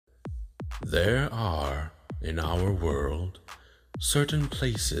There are, in our world, certain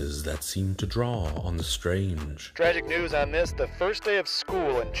places that seem to draw on the strange. Tragic news on this, the first day of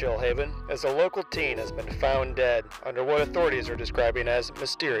school in Chillhaven, as a local teen has been found dead under what authorities are describing as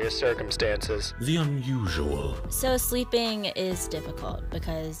mysterious circumstances. The unusual. So sleeping is difficult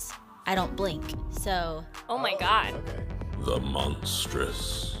because I don't blink, so... Oh my god. Okay. The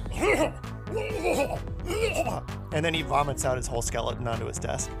monstrous. And then he vomits out his whole skeleton onto his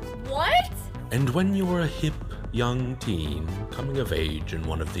desk. What? And when you were a hip, young teen coming of age in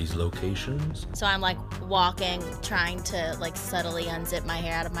one of these locations, So I'm like walking, trying to like subtly unzip my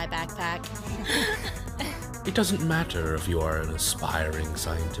hair out of my backpack. it doesn't matter if you are an aspiring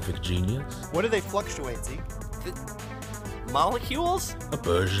scientific genius, What do they fluctuate, Zeke? Molecules? a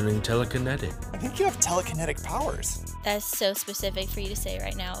burgeoning telekinetic, I think you have telekinetic powers. That's so specific for you to say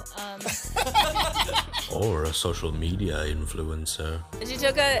right now. or a social media influencer. And she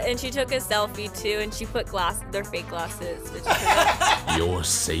took a selfie too, and she put their fake glasses. Which Your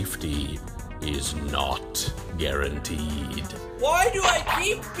safety is not guaranteed. Why do I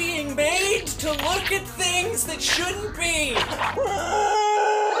keep being made to look at things that shouldn't be?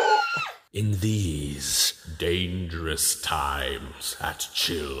 In these dangerous times at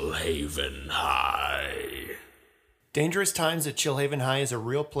Chillhaven High. Dangerous Times at Chillhaven High is a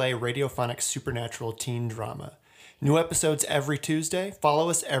real play radiophonic supernatural teen drama. New episodes every Tuesday. Follow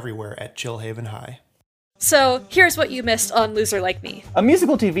us everywhere at Chillhaven High. So, here's what you missed on Loser Like Me. A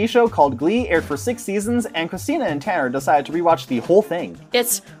musical TV show called Glee aired for 6 seasons, and Christina and Tanner decided to rewatch the whole thing.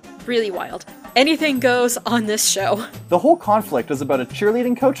 It's really wild. Anything goes on this show. The whole conflict is about a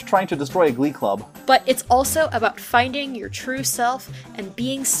cheerleading coach trying to destroy a Glee club. But it's also about finding your true self and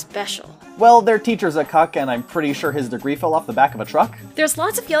being special. Well, their teacher's a cuck, and I'm pretty sure his degree fell off the back of a truck. There's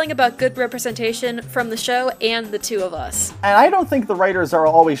lots of yelling about good representation from the show and the two of us. And I don't think the writers are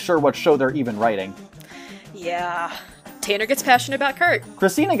always sure what show they're even writing. Yeah. Tanner gets passionate about Kurt.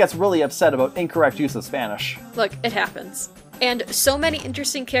 Christina gets really upset about incorrect use of Spanish. Look, it happens. And so many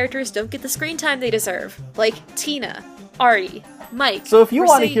interesting characters don't get the screen time they deserve. Like Tina, Ari, Mike. So if you want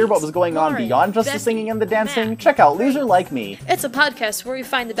to Mercedes, hear what was going on Lauren, beyond just the Becky, singing and the dancing, Matt, check out Loser Like Me. It's a podcast where we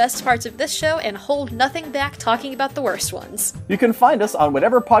find the best parts of this show and hold nothing back talking about the worst ones. You can find us on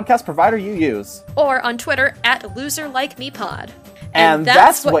whatever podcast provider you use. Or on Twitter at LoserLikeMePod. And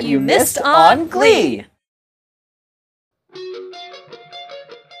that's what you missed on Glee!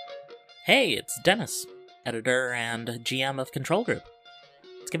 Hey, it's Dennis, editor and GM of Control Group.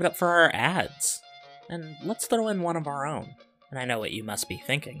 Let's give it up for our ads. And let's throw in one of our own. And I know what you must be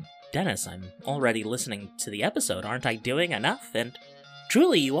thinking. Dennis, I'm already listening to the episode. Aren't I doing enough? And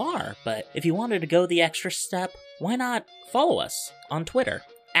truly you are. But if you wanted to go the extra step, why not follow us on Twitter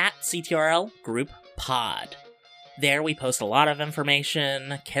at CTRL Group Pod. There we post a lot of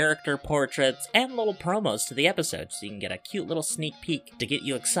information, character portraits, and little promos to the episode, so you can get a cute little sneak peek to get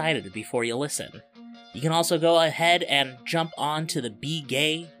you excited before you listen. You can also go ahead and jump on to the Be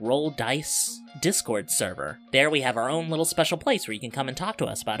Gay Roll Dice Discord server. There we have our own little special place where you can come and talk to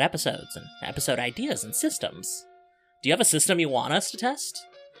us about episodes and episode ideas and systems. Do you have a system you want us to test?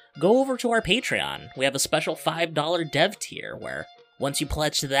 Go over to our Patreon. We have a special $5 dev tier where once you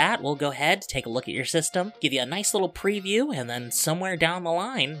pledge to that, we'll go ahead, take a look at your system, give you a nice little preview, and then somewhere down the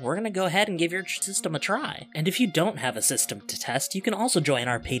line, we're going to go ahead and give your system a try. And if you don't have a system to test, you can also join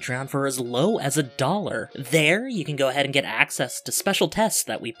our Patreon for as low as $1. There, you can go ahead and get access to special tests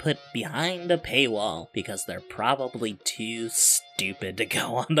that we put behind a paywall, because they're probably too stupid to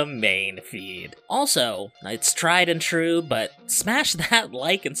go on the main feed. Also, it's tried and true, but smash that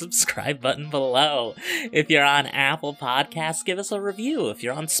like and subscribe button below. If you're on Apple Podcasts, give us a review. If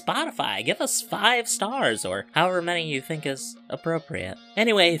you're on Spotify, give us 5 stars, or however many you think is appropriate.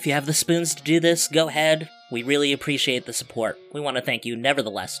 Anyway, if you have the spoons to do this, go ahead. We really appreciate the support. We want to thank you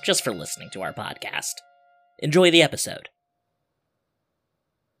nevertheless just for listening to our podcast. Enjoy the episode.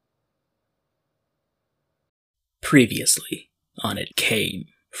 Previously on It Came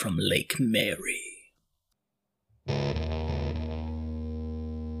from Lake Mary.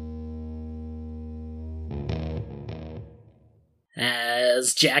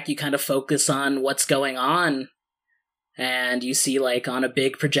 As Jack, you kind of focus on what's going on, and you see, like, on a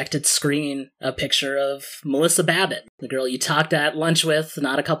big projected screen, a picture of Melissa Babbitt, the girl you talked at lunch with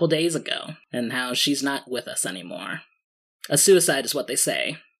not a couple days ago, and how she's not with us anymore. A suicide is what they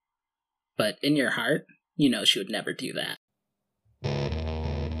say. But in your heart, you know she would never do that.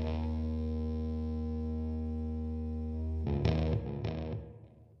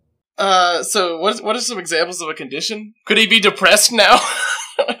 So what are some examples of a condition? Could he be depressed now?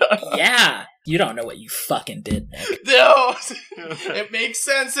 Yeah, You don't know what you fucking did, Nick. No! It makes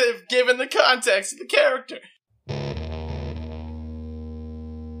sense if given the context of the character.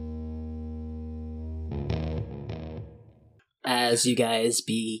 As you guys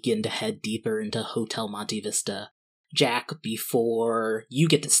begin to head deeper into Hotel Monte Vista, Jack, before you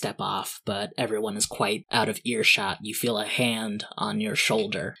get to step off, but everyone is quite out of earshot, you feel a hand on your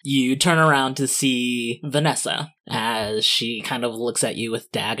shoulder. You turn around to see Vanessa as she kind of looks at you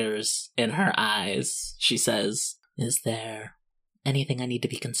with daggers in her eyes. She says, "Is there anything I need to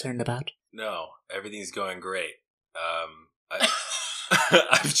be concerned about?" No, everything's going great.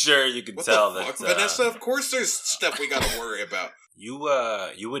 I'm sure you can tell that... Vanessa, of course there's stuff we gotta worry about. You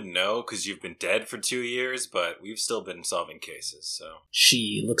wouldn't know because you've been dead for 2 years, but we've still been solving cases, so...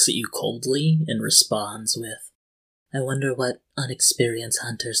 She looks at you coldly and responds with, "I wonder what unexperienced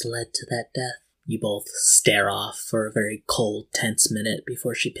hunters led to that death." You both stare off for a very cold, tense minute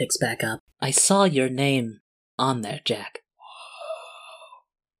before she picks back up. "I saw your name on there, Jack."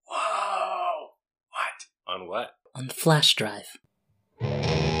 Whoa! What? On what? On the flash drive.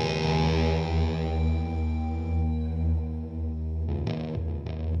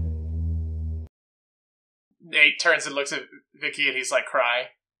 Nate turns and looks at Vicky and he's like, cry.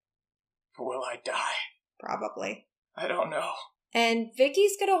 Will I die? Probably. I don't know. And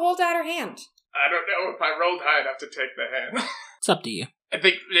Vicky's gonna hold out her hand. I don't know if I rolled high enough to take the hand. It's up to you. I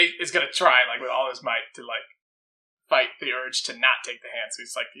think Nate is gonna try, like, with all his might to, like, fight the urge to not take the hand. So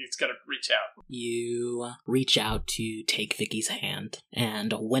he's gonna reach out. You reach out to take Vicky's hand,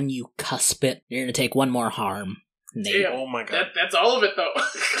 and when you cusp it, you're gonna take one more harm. Nate. Damn, oh my god. That's all of it, though.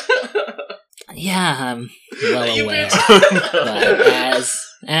 Yeah, I'm well aware. But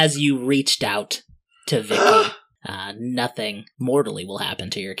as you reached out to Vicky, nothing mortally will happen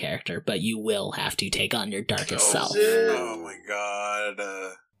to your character, but you will have to take on your darkest self. Oh my god.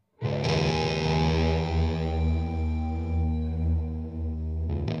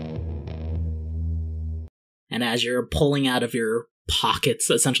 And as you're pulling out of your pockets,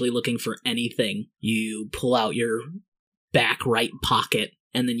 essentially looking for anything, you pull out your back right pocket,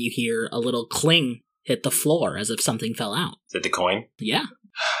 and then you hear a little cling hit the floor as if something fell out. Is it the coin? Yeah.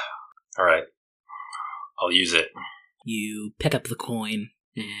 Alright. I'll use it. You pick up the coin,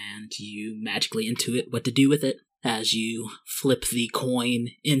 and you magically intuit what to do with it as you flip the coin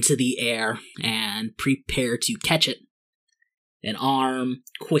into the air and prepare to catch it. An arm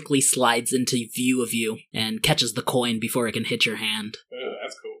quickly slides into view of you and catches the coin before it can hit your hand. Oh,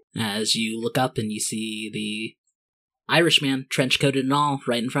 that's cool. As you look up and you see the Irishman, trench-coated and all,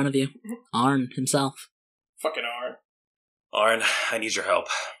 right in front of you. Arn himself. Fucking Arn. Arn, I need your help.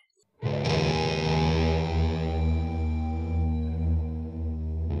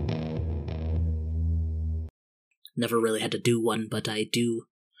 Never really had to do one, but I do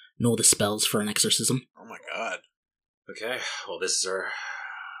know the spells for an exorcism. Oh my god. Okay, well this is her...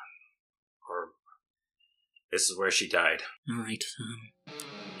 This is where she died. Alright,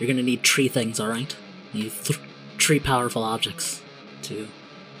 you're gonna need 3 things, alright? You need 3 powerful objects to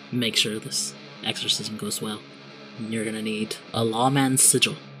make sure this exorcism goes well. And you're gonna need a lawman's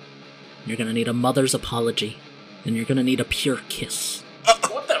sigil. You're gonna need a mother's apology. And you're gonna need a pure kiss.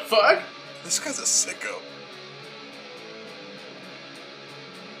 What the fuck? This guy's a sicko.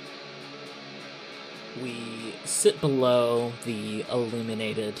 We sit below the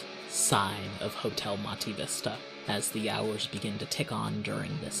illuminated sign of Hotel Monte Vista as the hours begin to tick on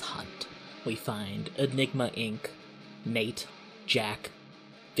during this hunt. We find Enigma Inc., Nate, Jack,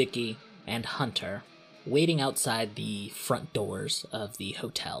 Vicky, and Hunter waiting outside the front doors of the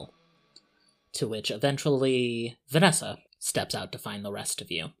hotel, to which eventually Vanessa steps out to find the rest of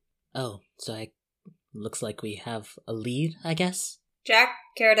you. Oh, so looks like we have a lead, I guess? Jack,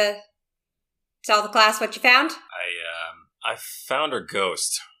 care to tell the class what you found? I found her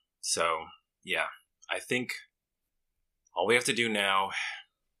ghost. So, yeah. I think all we have to do now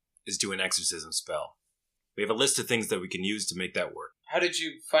is do an exorcism spell. We have a list of things that we can use to make that work. How did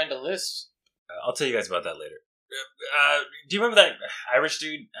you find a list? I'll tell you guys about that later. Do you remember that Irish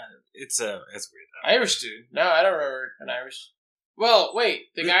dude? It's weird. Irish dude? No, I don't remember an Irish. Well,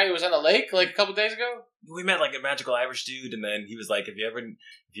 wait, the guy who was on the lake like a couple days ago? We met like a magical Irish dude, and then he was like, if you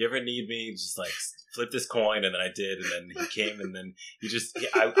ever need me, just like flip this coin, and then I did, and then he came, and then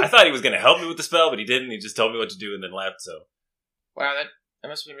I thought he was going to help me with the spell, but he didn't. He just told me what to do and then left, so. Wow, that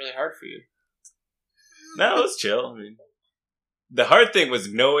must have been really hard for you. No, it was chill. I mean, the hard thing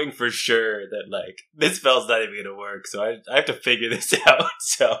was knowing for sure that, like, this spell's not even going to work, so I have to figure this out,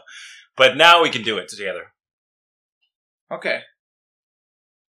 so. But now we can do it together. Okay.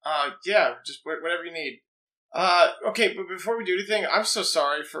 Yeah, just whatever you need. Okay, but before we do anything, I'm so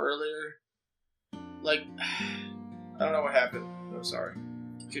sorry for earlier. like, I don't know what happened. I'm sorry.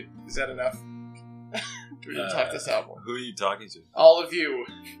 Is that enough? Do we need to talk this out more? Who are you talking to? All of you.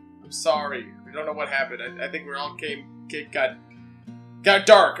 I'm sorry. We don't know what happened. I think we're all got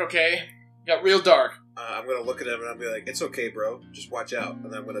dark, okay? Got real dark. I'm gonna look at him and I'll be like, "It's okay, bro. Just watch out." And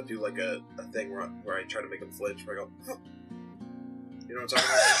then I'm gonna do like a thing where I try to make him flinch. Where I go, huh. You know what I'm talking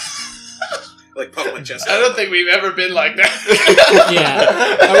about? Like puff my chest. I don't think we've ever been like that.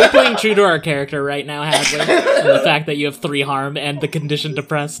 Yeah. Are we playing true to our character right now, Hadley? And the fact that you have 3 harm and the condition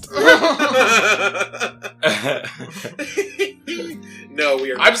depressed? No,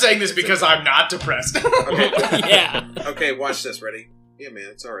 we are. I'm saying this because I'm not depressed. Okay. Yeah. Okay, watch this. Ready? Yeah, man,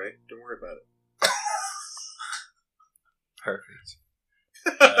 it's all right. Don't worry about it. Perfect.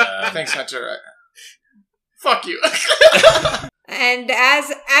 Thanks, Hunter. Fuck you. And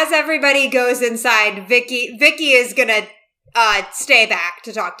as everybody goes inside, Vicky is gonna stay back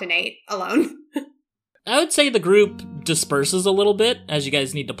to talk to Nate alone. I would say the group disperses a little bit as you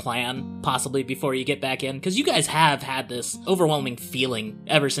guys need to plan, possibly before you get back in, because you guys have had this overwhelming feeling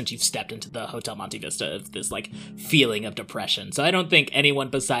ever since you've stepped into the Hotel Monte Vista of this, like, feeling of depression. So I don't think anyone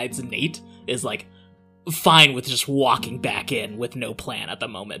besides Nate is, like, fine with just walking back in with no plan at the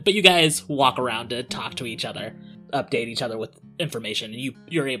moment. But you guys walk around to talk to each other, update each other with information, and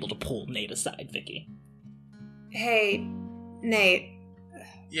you're able to pull Nate aside, Vicky. Hey, Nate.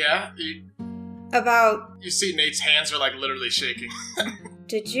 Yeah? You see Nate's hands are, like, literally shaking.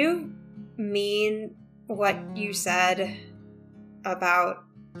 Did you mean what you said about...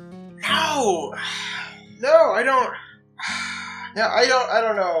 No! No, I don't... No, I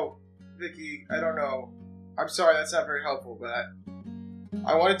don't know, Vicky. I don't know. I'm sorry, that's not very helpful, but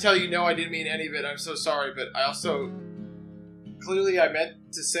I want to tell you, no, I didn't mean any of it. I'm so sorry, but I also... Clearly I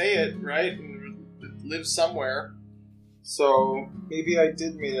meant to say it, right? And live somewhere. So, maybe I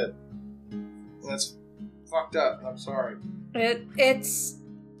did mean it. That's fucked up. I'm sorry. It's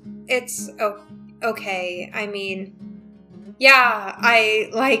okay. I mean, yeah, I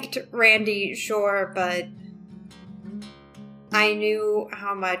liked Randy, sure, but I knew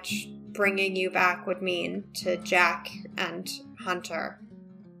how much bringing you back would mean to Jack and Hunter.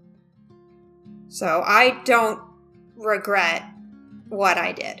 So I don't regret what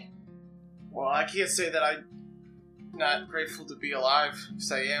I did. Well, I can't say that I'm not grateful to be alive,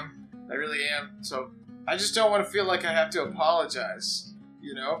 because I am. I really am. So I just don't want to feel like I have to apologize,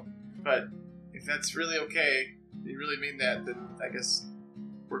 you know? But if that's really okay, you really mean that, then I guess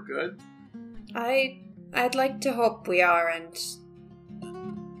we're good? I'd like to hope we are, and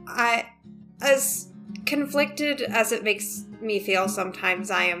as conflicted as it makes me feel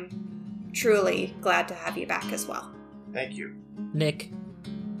sometimes, I am truly glad to have you back as well. Thank you. Nick,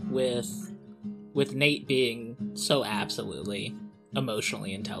 with Nate being so absolutely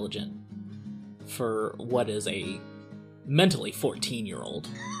emotionally intelligent for what is a mentally 14-year-old,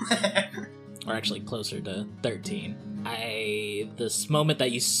 or actually closer to 13, this moment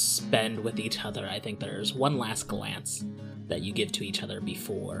that you spend with each other, I think there's one last glance that you give to each other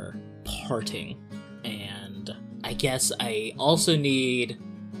before parting, and I guess I also need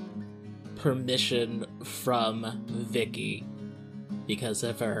permission from Vicky, because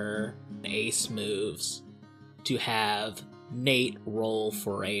of her ace moves, to have Nate roll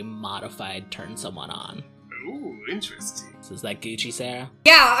for a modified turn someone on. Ooh, interesting. So is that Gucci, Sarah?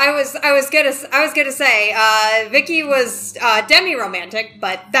 Yeah, I was gonna say, Vicky was demi-romantic,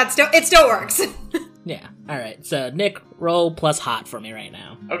 but it still works. Yeah, alright, so Nick, roll plus hot for me right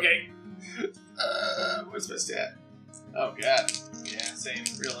now. Okay. What's my stat? Oh, God. Yeah, same.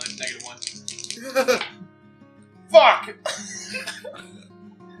 Real life, -1. Fuck!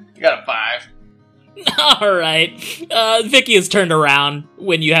 You got a 5. Alright. Vicky is turned around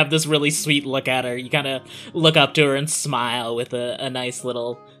when you have this really sweet look at her. You kind of look up to her and smile with a nice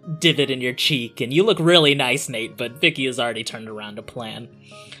little divot in your cheek. And you look really nice, Nate, but Vicky has already turned around to plan.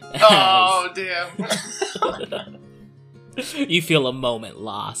 Oh, damn. You feel a moment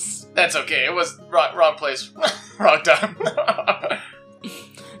lost. That's okay. It was wrong place, wrong time.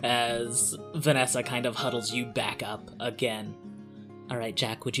 As Vanessa kind of huddles you back up again. Alright,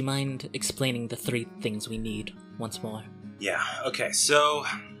 Jack, would you mind explaining the 3 things we need once more? Yeah, okay, so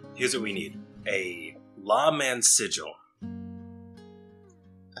here's what we need. A lawman sigil.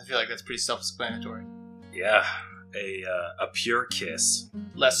 I feel like that's pretty self-explanatory. Yeah, a pure kiss.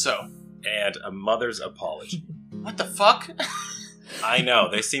 Less so. And a mother's apology. What the fuck? I know,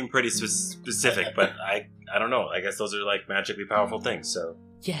 they seem pretty specific, but I don't know. I guess those are like magically powerful things, so...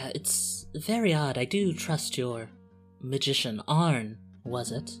 Yeah, it's very odd. I do trust your magician, Arn,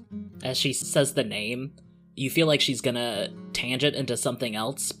 was it? As she says the name, you feel like she's gonna tangent into something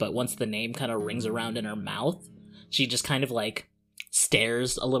else, but once the name kind of rings around in her mouth, she just kind of like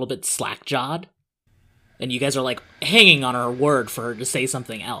stares a little bit slack-jawed. And you guys are like hanging on her word for her to say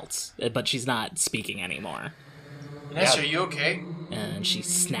something else, but she's not speaking anymore. Vanessa, are you okay? And she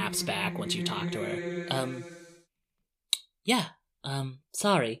snaps back once you talk to her.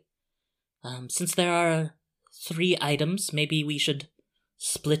 Sorry. Since there are 3 items, maybe we should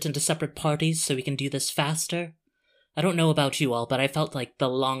split into separate parties so we can do this faster? I don't know about you all, but I felt like the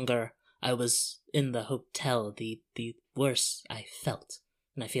longer I was in the hotel, the worse I felt.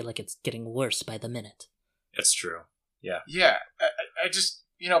 And I feel like it's getting worse by the minute. That's true. Yeah. Yeah, I just,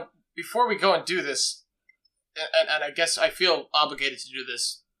 before we go and do this, and I guess I feel obligated to do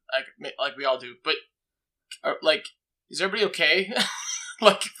this, like we all do, but, is everybody okay?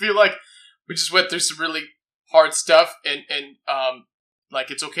 I feel like we just went through some really hard stuff, and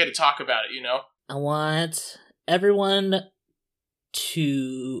it's okay to talk about it, I want everyone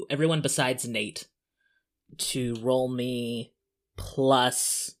besides Nate to roll me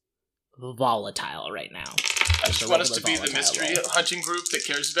plus volatile right now. I just want us to be the mystery hunting group that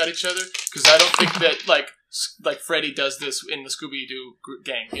cares about each other, because I don't think that, like Freddy does this in the Scooby-Doo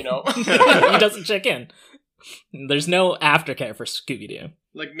gang, He doesn't check in. There's no aftercare for Scooby-Doo.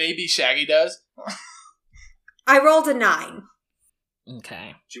 Like, maybe Shaggy does? I rolled a 9.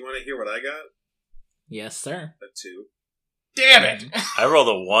 Okay. Do you want to hear what I got? Yes, sir. A 2. Damn it! I rolled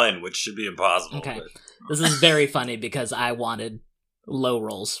a 1, which should be impossible. Okay. But... This is very funny because I wanted low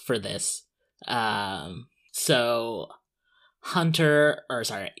rolls for this. So Hunter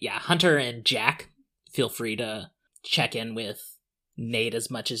and Jack, feel free to check in with Nate as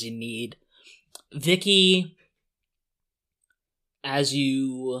much as you need. Vicky, as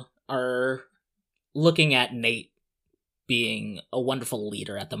you are looking at Nate being a wonderful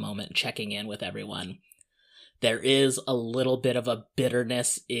leader at the moment, checking in with everyone, there is a little bit of a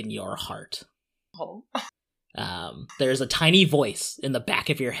bitterness in your heart. Oh. There's a tiny voice in the back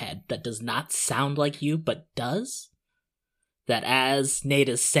of your head that does not sound like you, but does. That as Nate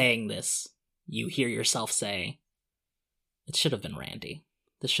is saying this, you hear yourself say, "It should have been Randy.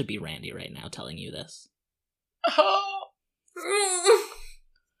 This should be Randy right now telling you this." Oh.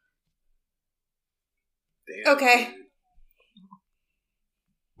 Okay.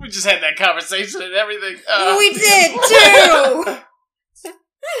 We just had that conversation and everything. We did, too!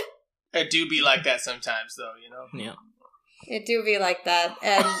 It do be like that sometimes, though, Yeah. It do be like that.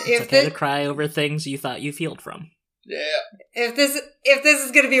 And It's okay to cry over things you thought you healed from. Yeah. If this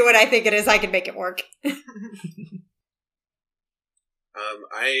is going to be what I think it is, I can make it work. I'm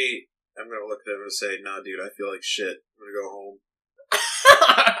going to look at him and say, "Nah, dude, I feel like shit. I'm going to go home."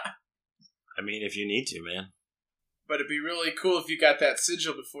 I mean, if you need to, man. But it'd be really cool if you got that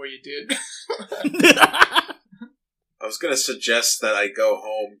sigil before you did. I was going to suggest that I go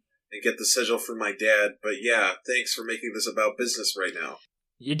home and get the sigil from my dad, but yeah, thanks for making this about business right now.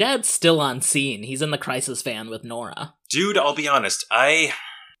 Your dad's still on scene. He's in the crisis van with Nora. Dude, I'll be honest. I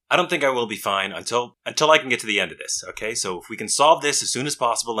don't think I will be fine until I can get to the end of this, okay? So if we can solve this as soon as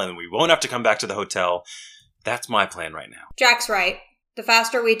possible and we won't have to come back to the hotel, that's my plan right now. Jack's right. The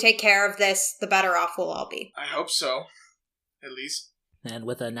faster we take care of this, the better off we'll all be. I hope so. At least. And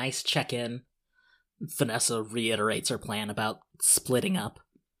with a nice check-in, Vanessa reiterates her plan about splitting up.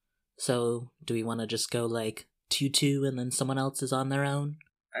 So, do we want to just go 2-2 and then someone else is on their own?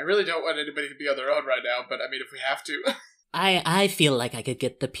 I really don't want anybody to be on their own right now, but I mean, if we have to. I feel like I could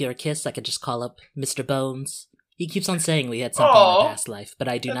get the pure kiss. I could just call up Mr. Bones. He keeps on saying we had something in a past life, but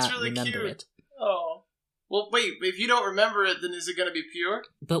I do not really remember cute. it. Oh. Well, wait, if you don't remember it, then is it going to be pure?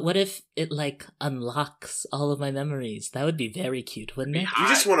 But what if it, unlocks all of my memories? That would be very cute, wouldn't it? You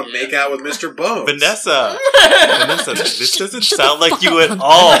just want to make out with Mr. Bones. Vanessa! Vanessa, this doesn't sound like you at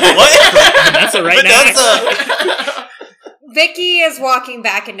all. What? Vanessa, right now. Vicky is walking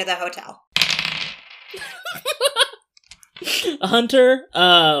back into the hotel. Hunter,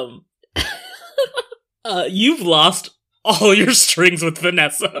 you've lost all your strings with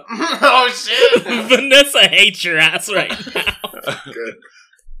Vanessa. Oh, shit! Vanessa hates your ass right now. Good.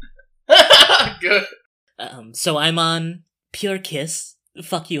 Good. So I'm on Pure Kiss.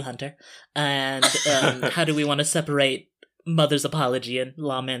 Fuck you, Hunter. And how do we want to separate Mother's Apology and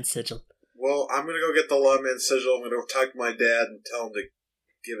Lawman's Sigil? Well, I'm going to go get the Lawman's Sigil. I'm going to talk to my dad and tell him to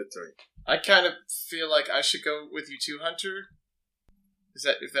give it to me. I kind of feel like I should go with you too, Hunter.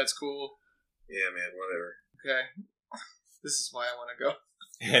 If that's cool? Yeah, man, whatever. Okay. This is why I want to go.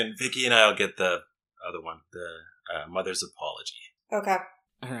 And Vicky and I will get the other one, the Mother's Apology. Okay.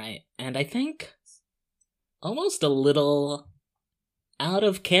 Alright, and I think almost a little out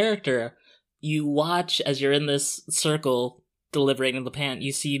of character, You watch as you're in this circle deliberating the pan.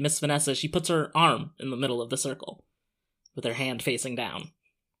 You see Miss Vanessa, she puts her arm in the middle of the circle with her hand facing down.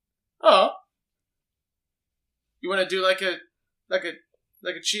 Oh. You want to do like a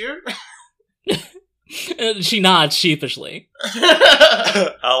cheer? And she nods sheepishly.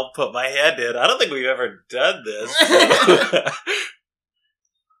 I'll put my hand in. I don't think we've ever done this.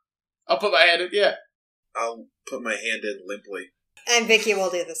 I'll put my hand in, yeah. I'll put my hand in limply. And Vicky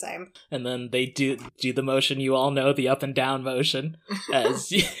will do the same. And then they do the motion you all know, the up and down motion,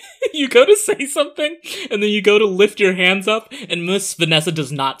 as you go to say something, and then you go to lift your hands up, and Miss Vanessa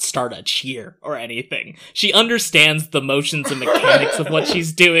does not start a cheer or anything. She understands the motions and mechanics of what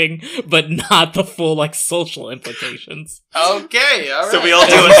she's doing, but not the full, like, social implications. Okay, alright. So we all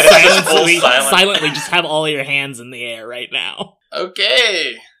do it silently just have all your hands in the air right now.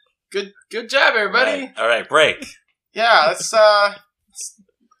 Okay. Good job, everybody. All right, break. Yeah, let's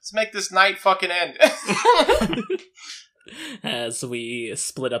make this night fucking end. As we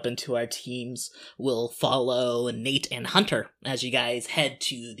split up into our teams, we'll follow Nate and Hunter as you guys head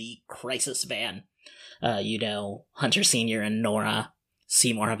to the crisis van. Hunter Sr. and Nora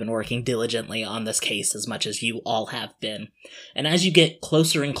Seymour have been working diligently on this case as much as you all have been. And as you get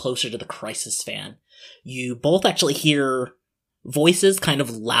closer and closer to the crisis van, you both actually hear voices kind of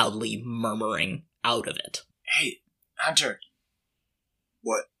loudly murmuring out of it. Hey, Hunter.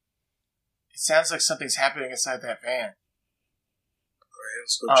 What? It sounds like something's happening inside that van. Alright,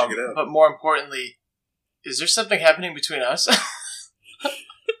 let's go check it out. But more importantly, is there something happening between us?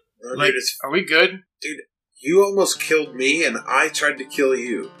 Dude, are we good? Dude, you almost killed me and I tried to kill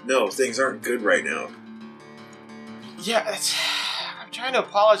you. No, things aren't good right now. Yeah, I'm trying to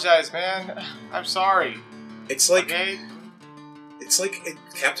apologize, man. I'm sorry. It's like... Okay? It's like in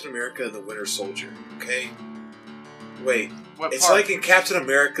Captain America and the Winter Soldier, okay? Wait, What it's part? like in Captain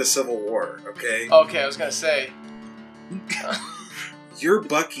America Civil War, okay? Okay, I was gonna say. You're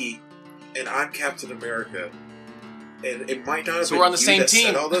Bucky, and I'm Captain America. And it might not have So been we're on the you same that team.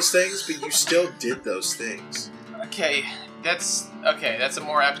 said all those things, but you still did those things. Okay, that's a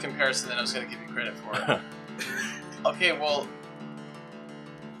more apt comparison than I was gonna give you credit for. Okay, well,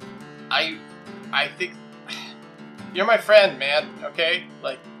 I think you're my friend, man. Okay,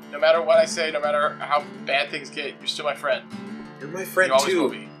 like no matter what I say, no matter how bad things get, you're still my friend. You're my friend You always too, will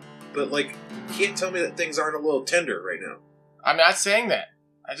be. but like, you can't tell me that things aren't a little tender right now. I'm not saying that.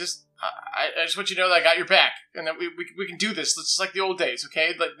 I just want you to know that I got your back, and that we can do this. It's just like the old days,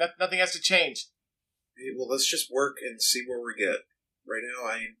 okay? Like nothing has to change. Hey, well, let's just work and see where we get. Right now,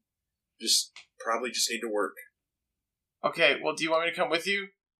 I probably just need to work. Okay, well, do you want me to come with you?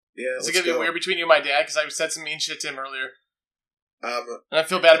 Yeah, Is let's it gonna go. be weird between you and my dad? Because I said some mean shit to him earlier, And I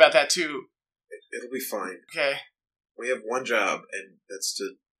feel bad about that too. it'll be fine. Okay. We have one job, and that's to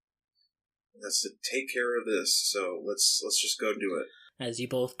take care of this. So let's just go do it. As you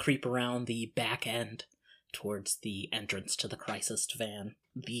both creep around the back end towards the entrance to the crisis van,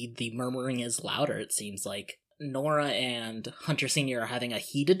 the murmuring is louder, it seems like. Nora and Hunter Sr. are having a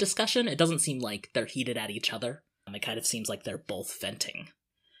heated discussion. It doesn't seem like they're heated at each other. It kind of seems like they're both venting.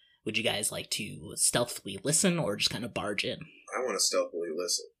 Would you guys like to stealthily listen or just kind of barge in? I want to stealthily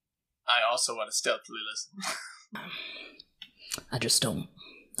listen. I also want to stealthily listen. I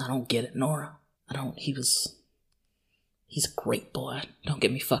don't get it, Nora. He's a great boy. Don't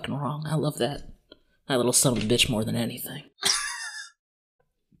get me fucking wrong. I love that little son of a bitch more than anything.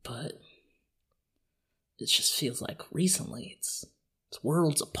 But it just feels like recently it's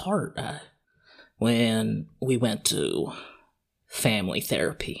worlds apart. When we went to family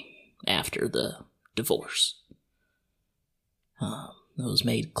therapy after the divorce, it was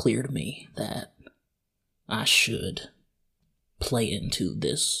made clear to me that I should play into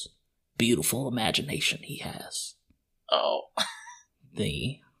this beautiful imagination he has. Oh.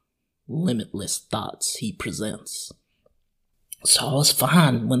 The limitless thoughts he presents. So I was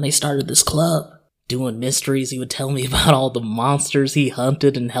fine when they started this club. Doing mysteries, he would tell me about all the monsters he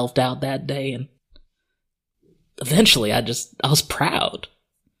hunted and helped out that day, and eventually I was proud.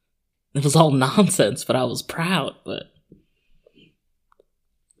 It was all nonsense, but I was proud, but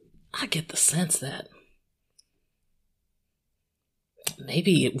I get the sense that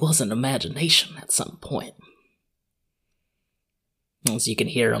maybe it was an imagination at some point. As you can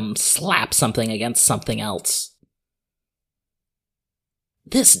hear him slap something against something else.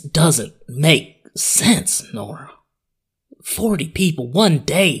 This doesn't make sense, Nora. 40 people, one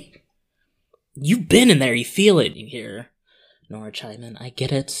day. You've been in there, you feel it. You hear Nora chime in, I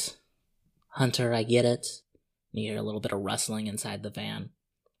get it. Hunter, I get it. You hear a little bit of rustling inside the van.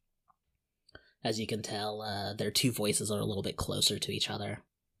 As you can tell, their two voices are a little bit closer to each other.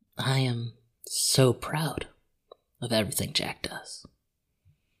 I am so proud of everything Jack does.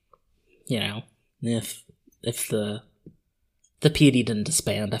 You know, if the PD didn't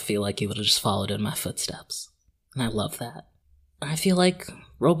disband, I feel like he would have just followed in my footsteps. And I love that. I feel like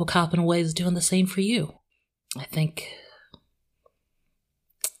RoboCop in a way is doing the same for you. I think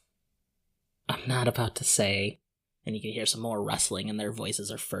I'm not about to say, and you can hear some more rustling and their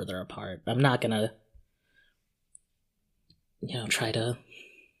voices are further apart. I'm not gonna, try to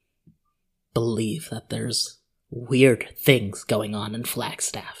believe that there's weird things going on in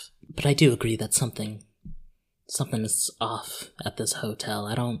Flagstaff. But I do agree that something is off at this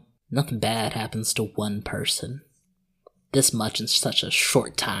hotel. Nothing bad happens to one person this much in such a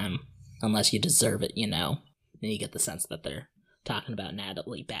short time, unless you deserve it, And you get the sense that they're talking about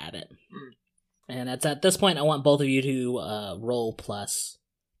Natalie Babbitt. And it's at this point I want both of you to roll plus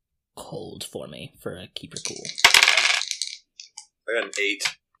cold for me for a keep your cool. I got an 8.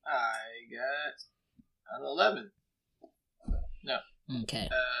 I got an 11. No. Okay.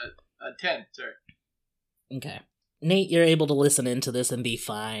 A 10, sorry. Okay. Nate, you're able to listen into this and be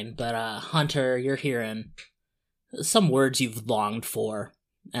fine, but Hunter, you're hearing some words you've longed for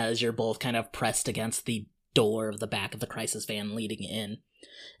as you're both kind of pressed against the door of the back of the crisis van leading in.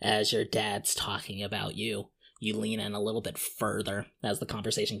 As your dad's talking about you, you lean in a little bit further as the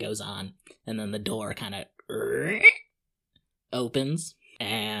conversation goes on, and then the door kind of opens,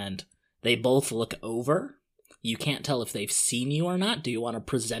 and they both look over. You can't tell if they've seen you or not. Do you want to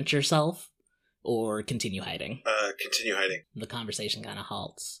present yourself or continue hiding? Continue hiding. The conversation kind of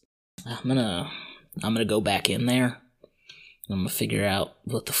halts. I'm gonna go back in there. I'm gonna figure out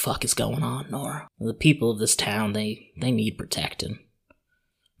what the fuck is going on, Nora. The people of this town, they need protecting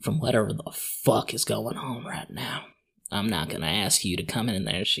from whatever the fuck is going on right now. I'm not gonna ask you to come in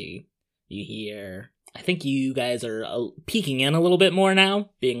there. You hear... I think you guys are peeking in a little bit more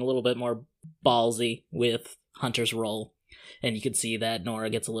now, being a little bit more ballsy with Hunter's role. And you can see that Nora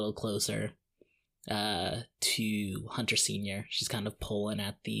gets a little closer to Hunter Sr. She's kind of pulling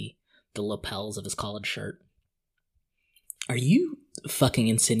at the lapels of his collared shirt. Are you fucking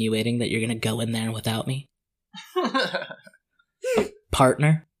insinuating that you're gonna go in there without me?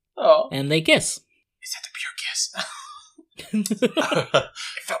 Partner? Oh. And they kiss. Is that the pure kiss?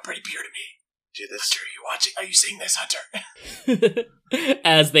 It felt pretty pure to me. Dude, Hunter, are you watching? Are you seeing this, Hunter?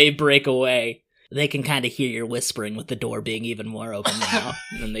 As they break away, they can kind of hear your whispering with the door being even more open now.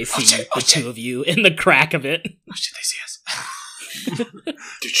 And they see the two of you in the crack of it. Oh shit, they see us.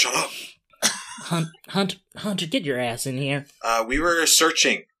 Dude, shut up. Hunter, get your ass in here. We were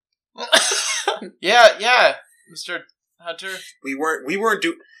searching. Yeah, Mr. Hunter. We weren't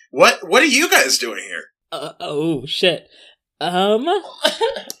do. What are you guys doing here? Oh shit.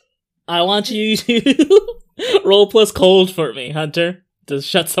 I want you to roll plus cold for me, Hunter, to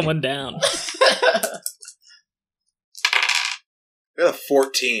shut someone down. I got a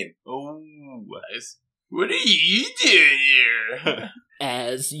 14. Oh, what are you doing here?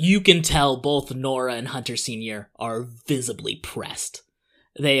 As you can tell, both Nora and Hunter Sr. are visibly pressed.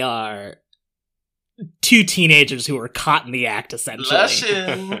 They are two teenagers who are caught in the act, essentially.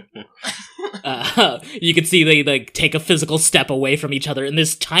 Blushing. You can see they take a physical step away from each other in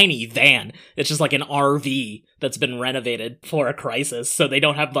this tiny van. It's just like an RV that's been renovated for a crisis, so they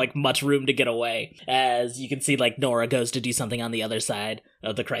don't have much room to get away. As you can see, Nora goes to do something on the other side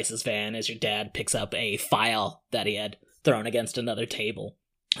of the crisis van as your dad picks up a file that he had thrown against another table.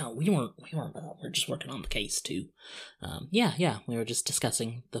 Oh, we weren't. We're just working on the case too. Yeah. We were just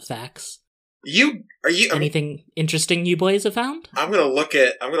discussing the facts. Anything interesting you boys have found? I'm gonna look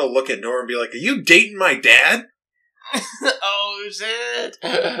at Nora and be like, "Are you dating my dad?" Oh shit!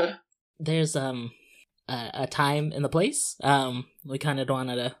 There's a time and the place. We kind of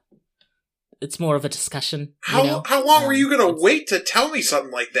wanted to. It's more of a discussion. How long were you gonna wait to tell me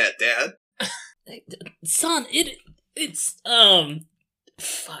something like that, Dad? Son, it's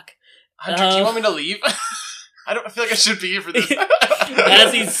fuck. Hunter, do you want me to leave? I feel like I should be here for this.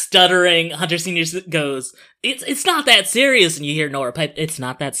 As he's stuttering, Hunter Sr. goes, It's not that serious, and you hear Nora pipe, "It's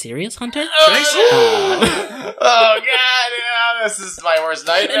not that serious, Hunter?" Oh god, yeah, this is my worst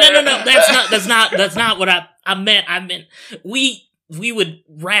nightmare. No, that's not what I meant. I meant we would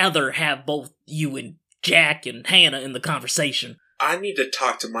rather have both you and Jack and Hannah in the conversation. I need to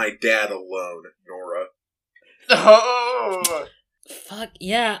talk to my dad alone, Nora. Oh fuck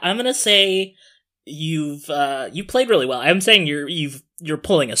yeah, I'm gonna say you played really well. I'm saying you're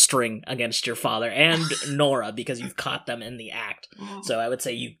pulling a string against your father and Nora because you've caught them in the act. So I would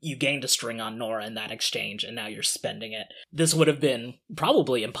say you gained a string on Nora in that exchange, and now you're spending it. This would have been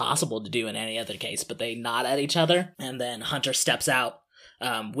probably impossible to do in any other case, but they nod at each other, and then Hunter steps out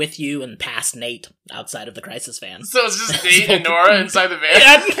with you and past Nate outside of the crisis van. So it's just Nate and Nora inside the van?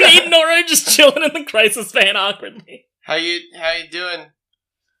 Yeah, Nate and Nora just chilling in the crisis van awkwardly. How you doing,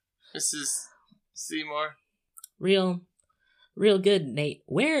 Mrs. Seymour? Real good, Nate.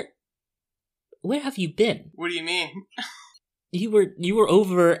 Where have you been? What do you mean? You were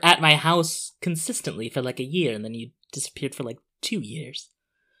over at my house consistently for like a year, and then you disappeared for like 2 years.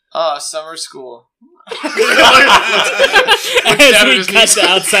 Summer school. As we cut to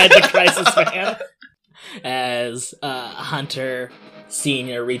outside the crisis van, as Hunter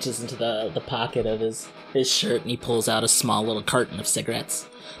Senior reaches into the pocket of his shirt and he pulls out a small little carton of cigarettes.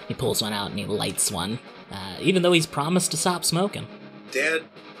 He pulls one out and he lights one, even though he's promised to stop smoking. Dad,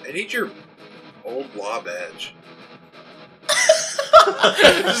 I need your old law badge.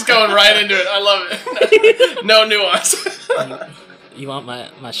 Just going right into it. I love it. No nuance. You want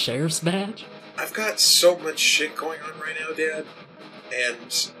my sheriff's badge? I've got so much shit going on right now, Dad,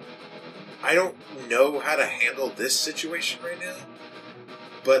 and I don't know how to handle this situation right now,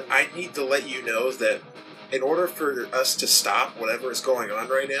 but I need to let you know that in order for us to stop whatever is going on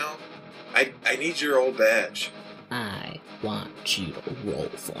right now, I need your old badge. I want you to roll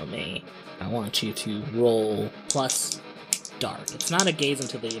for me. I want you to roll plus dark. It's not a gaze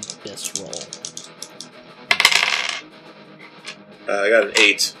into the abyss roll. I got an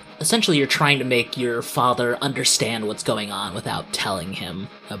 8. Essentially, you're trying to make your father understand what's going on without telling him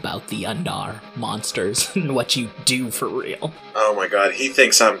about the Undar monsters and what you do for real. Oh my god, he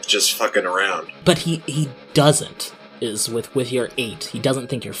thinks I'm just fucking around. But he doesn't, is with your 8. He doesn't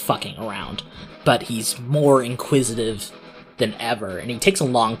think you're fucking around. But he's more inquisitive than ever, and he takes a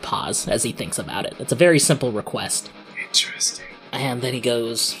long pause as he thinks about it. It's a very simple request. Interesting. And then he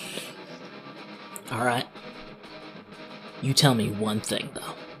goes, alright. You tell me one thing,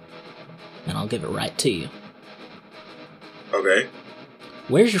 though, and I'll give it right to you. Okay.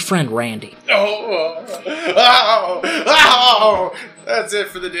 Where's your friend Randy? Oh! That's it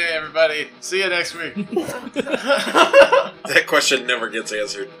for the day, everybody. See you next week. That question never gets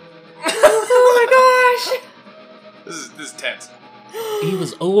answered. Oh my gosh! This is tense. He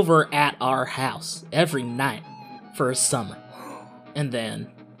was over at our house every night for a summer. And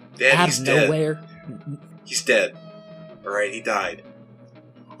then, Dad, out he's of dead. nowhere... He's dead. Alright, he died.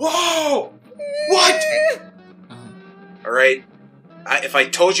 Whoa! What? Alright? If I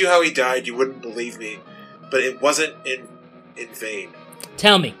told you how he died, you wouldn't believe me. But it wasn't in vain.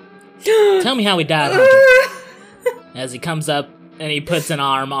 Tell me. Tell me how he died, Hunter. As he comes up and he puts an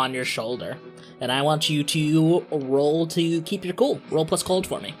arm on your shoulder. And I want you to roll to keep your cool. Roll plus cold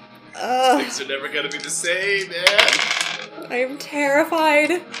for me. Things are never gonna be the same, man. I am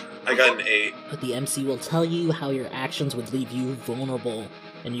terrified. I got an 8. But the MC will tell you how your actions would leave you vulnerable,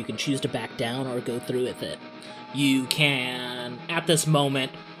 and you can choose to back down or go through with it. You can, at this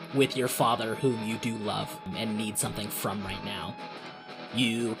moment, with your father, whom you do love and need something from right now,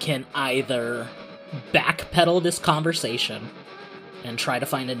 you can either backpedal this conversation and try to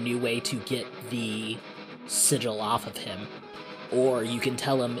find a new way to get the sigil off of him, or you can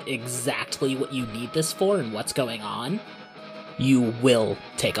tell him exactly what you need this for and what's going on. You will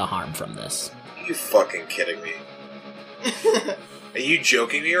take a harm from this. Are you fucking kidding me? Are you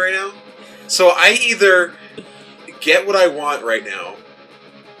joking me right now? So I either get what I want right now,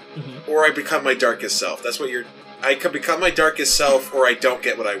 or I become my darkest self. That's what you're... I can become my darkest self, or I don't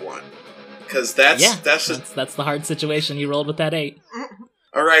get what I want. Because that's the hard situation you rolled with that 8.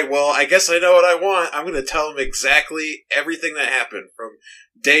 Alright, well, I guess I know what I want. I'm going to tell him exactly everything that happened from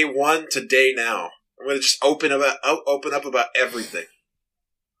day 1 to day now. I'm going to just open up about everything.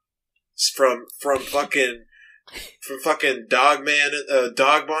 From fucking dog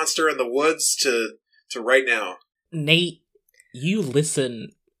monster in the woods to right now. Nate, you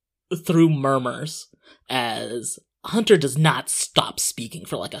listen through murmurs as Hunter does not stop speaking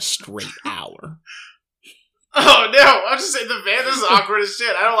for like a straight hour. Oh no, I'm just saying the van is awkward as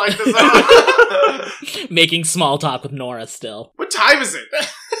shit. I don't like this at all. Making small talk with Nora still. What time is it?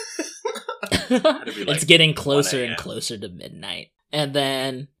 It's getting closer and closer to midnight. And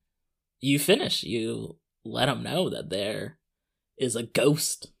then you finish. You let him know that there is a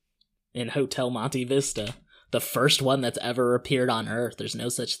ghost in Hotel Monte Vista. The first one that's ever appeared on Earth. There's no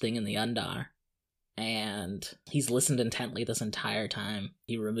such thing in the Undar. And he's listened intently this entire time.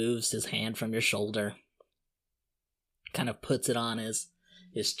 He removes his hand from your shoulder. Kind of puts it on his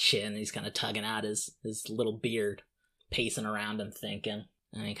chin. He's kind of tugging out his little beard. Pacing around and thinking.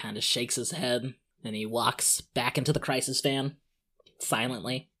 And he kind of shakes his head. And he walks back into the crisis van.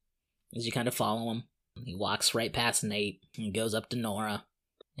 Silently. As you kind of follow him. He walks right past Nate. And goes up to Nora.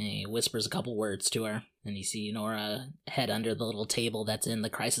 And he whispers a couple words to her, and you see Nora head under the little table that's in the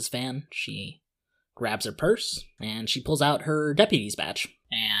crisis van. She grabs her purse, and she pulls out her deputy's badge,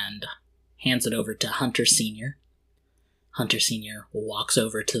 and hands it over to Hunter Sr. Hunter Sr. walks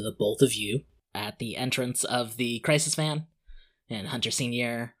over to the both of you at the entrance of the crisis van, and Hunter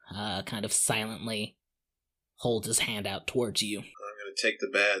Sr. Kind of silently holds his hand out towards you. I'm going to take the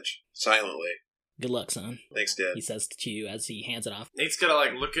badge silently. Good luck, son. Thanks, Dad. He says to you as he hands it off. Nate's gonna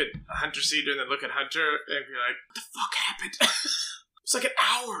look at Hunter Senior and then look at Hunter and be like, "What the fuck happened?" It's like an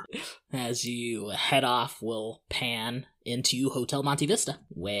hour. As you head off, we'll pan into Hotel Monte Vista,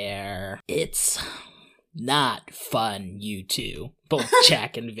 where it's not fun, you two. Both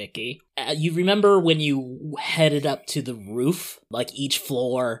Jack and Vicky. You remember when you headed up to the roof? Like each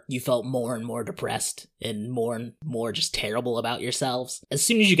floor, you felt more and more depressed and more just terrible about yourselves. As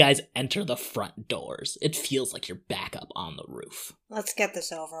soon as you guys enter the front doors, it feels like you're back up on the roof. Let's get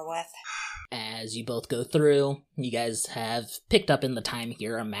this over with. As you both go through, you guys have picked up in the time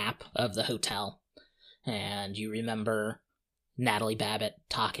here a map of the hotel. And you remember Natalie Babbitt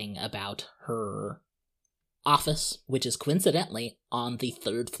talking about her office, which is coincidentally on the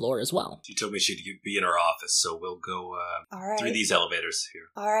 3rd floor as well. She told me she'd be in her office, so we'll go through these elevators here.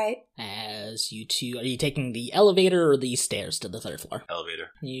 All right. As you two, are you taking the elevator or the stairs to the 3rd floor? Elevator.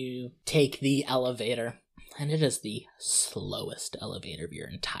 You take the elevator, and it is the slowest elevator of your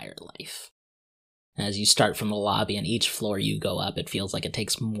entire life. As you start from the lobby and each floor you go up, it feels like it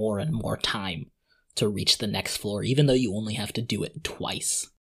takes more and more time to reach the next floor, even though you only have to do it twice.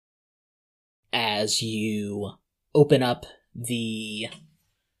 As you open up as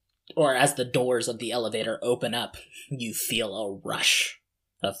the doors of the elevator open up, you feel a rush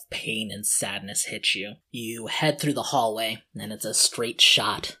of pain and sadness hit you. You head through the hallway, and it's a straight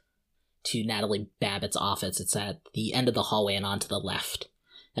shot to Natalie Babbitt's office. It's at the end of the hallway and on to the left.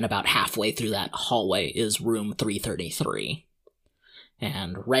 And about halfway through that hallway is room 333.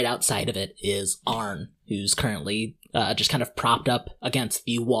 And right outside of it is Arn, who's currently just kind of propped up against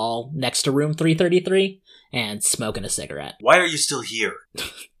the wall next to room 333 and smoking a cigarette. Why are you still here?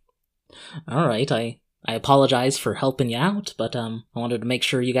 All right, I apologize for helping you out, but I wanted to make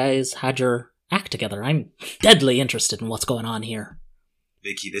sure you guys had your act together. I'm deadly interested in what's going on here.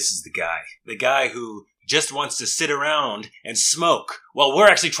 Vicky, this is the guy. The guy who just wants to sit around and smoke while we're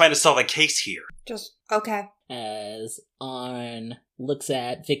actually trying to solve a case here. Just, okay. As Arn looks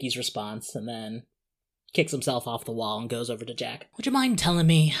at Vicky's response and then kicks himself off the wall and goes over to Jack. Would you mind telling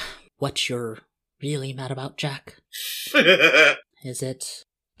me what you're really mad about, Jack? Is it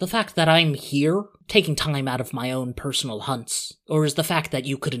the fact that I'm here, taking time out of my own personal hunts? Or is the fact that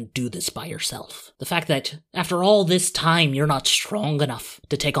you couldn't do this by yourself? The fact that, after all this time, you're not strong enough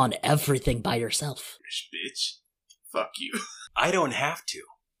to take on everything by yourself? Bitch. Fuck you. I don't have to.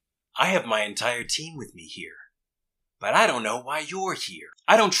 I have my entire team with me here. But I don't know why you're here.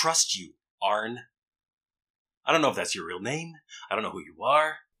 I don't trust you, Arn. I don't know if that's your real name. I don't know who you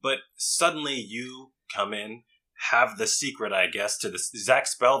are. But suddenly you come in, have the secret, I guess, to the exact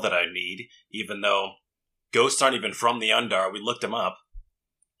spell that I need, even though ghosts aren't even from the Undar. We looked them up.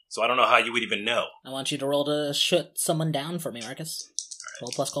 So I don't know how you would even know. I want you to roll to shut someone down for me, Marcus. Right.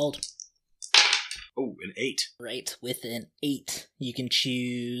 Roll plus cold. Oh, an 8. Right, with an 8, you can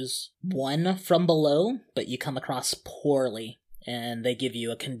choose one from below, but you come across poorly, and they give you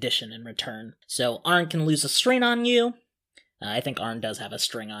a condition in return. So Arn can lose a string on you. I think Arn does have a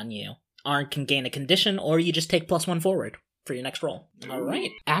string on you. Arn can gain a condition, or you just take +1 forward for your next roll.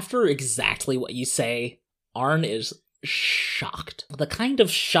 Alright. After exactly what you say, Arn is shocked. The kind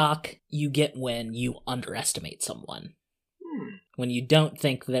of shock you get when you underestimate someone. When you don't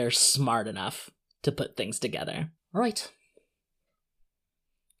think they're smart enough to put things together. Alright.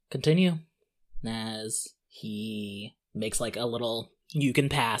 Continue. As he makes like a little you can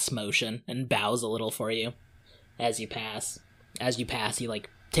pass motion and bows a little for you as you pass. As you pass, he like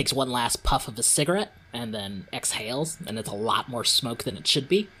takes one last puff of his cigarette and then exhales, and it's a lot more smoke than it should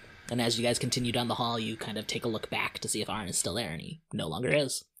be. And as you guys continue down the hall, you kind of take a look back to see if Arn is still there, and he no longer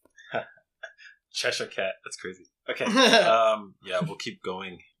is. Cheshire Cat. That's crazy. Okay. Yeah, we'll keep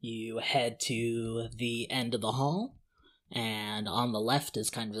going. You head to the end of the hall, and on the left is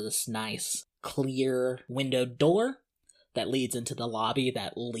kind of this nice, clear windowed door that leads into the lobby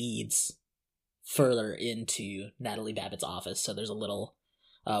that leads further into Natalie Babbitt's office. So there's a little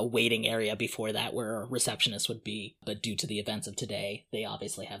waiting area before that where a receptionist would be, but due to the events of today, they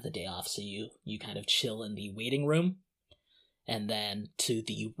obviously have the day off, so you kind of chill in the waiting room. And then to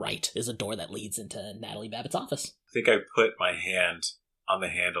the right is a door that leads into Natalie Babbitt's office. I think I put my hand on the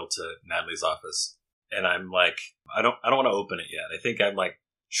handle to Natalie's office, and I'm like, I don't want to open it yet. I think I'm like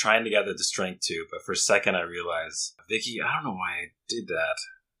trying to gather the strength to, but for a second I realized, Vicky, I don't know why I did that.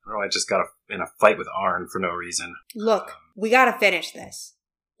 I don't know, I just got in a fight with Arn for no reason. Look, we gotta finish this.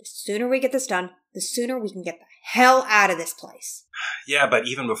 The sooner we get this done, the sooner we can get the hell out of this place. Yeah, but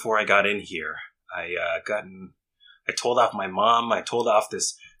even before I got in here, I told off my mom, I told off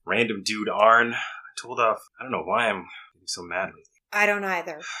this random dude Arn, I don't know why I'm getting so mad lately. I don't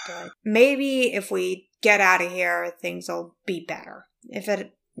either, but maybe if we get out of here, things will be better. If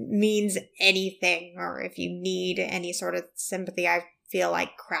it means anything, or if you need any sort of sympathy, I feel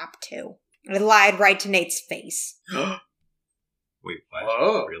like crap too. I lied right to Nate's face. Wait, what?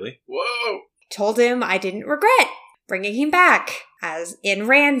 Whoa. Really? Whoa! Told him I didn't regret bringing him back, as in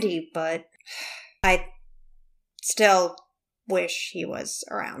Randy, but I still wish he was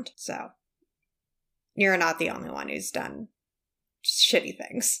around, so. You're not the only one who's done shitty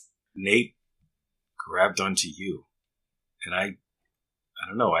things. Nate grabbed onto you, and I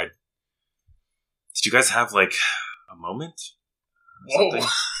don't know, did you guys have, like, a moment? Whoa.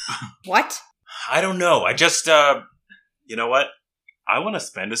 What? I don't know, I just, you know what? I want to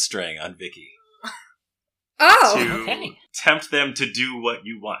spend a string on Vicky. Oh! To tempt them to do what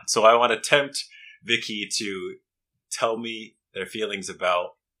you want. So I want to tempt Vicky to tell me their feelings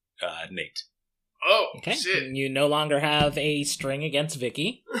about Nate. Oh, okay. shit. You no longer have a string against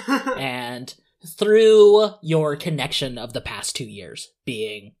Vicky. And through your connection of the past 2 years,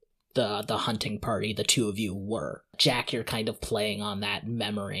 being the hunting party the two of you were, Jack, you're kind of playing on that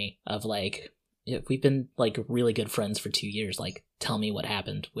memory of, like, we've been, like, really good friends for 2 years. Like, tell me what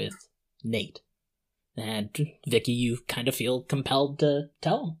happened with Nate. And Vicky, you kind of feel compelled to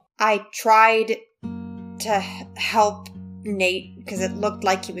tell him. I tried to help Nate because it looked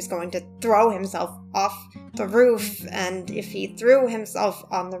like he was going to throw himself off the roof, and if he threw himself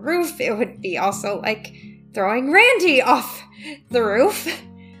on the roof, it would be also like throwing Randy off the roof,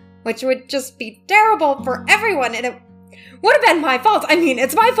 which would just be terrible for everyone, and it would have been my fault. I mean,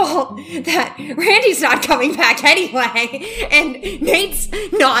 it's my fault that Randy's not coming back anyway, and Nate's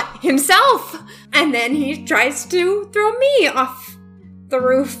not himself. And then he tries to throw me off the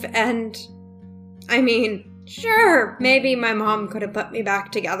roof, and I mean, sure, maybe my mom could have put me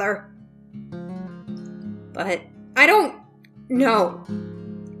back together. But I don't know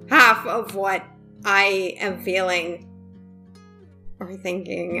half of what I am feeling or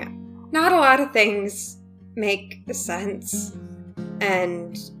thinking. Not a lot of things make sense,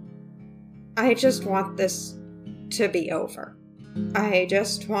 and I just want this to be over. I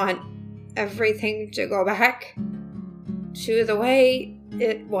just want everything to go back to the way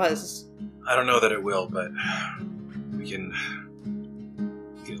it was. I don't know that it will, but we can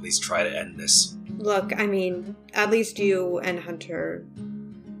at least try to end this. Look, I mean, at least you and Hunter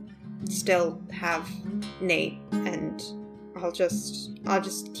still have Nate, and I'll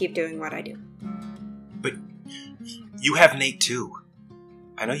just keep doing what I do. But you have Nate too.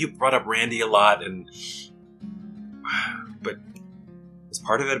 I know you brought up Randy a lot, but is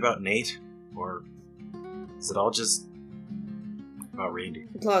part of it about Nate, or is it all just about Randy?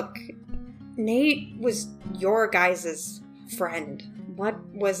 Look, Nate was your guys' friend. What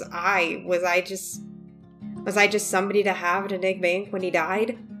was I? Was I just somebody to have at a Nick Bank when he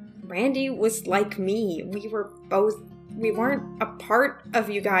died? Randy was like me. We weren't a part of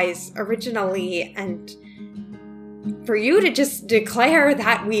you guys originally, and for you to just declare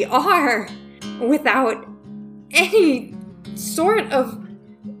that we are without any sort of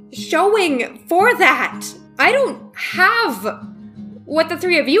showing for that. I don't have what the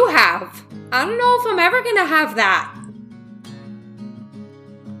three of you have. I don't know if I'm ever gonna have that.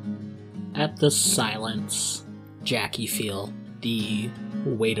 At the silence, Jack, you feel the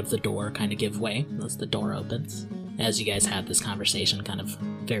weight of the door kind of give way as the door opens. As you guys have this conversation kind of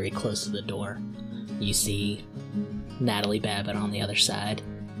very close to the door, you see Natalie Babbitt on the other side.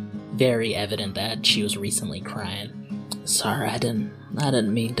 Very evident that she was recently crying. Sorry, I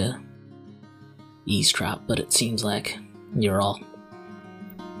didn't mean to eavesdrop, but it seems like you're all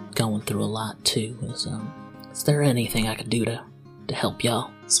going through a lot too. Is there anything I could do to help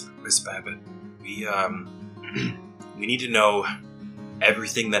y'all? Miss Babbitt, we need to know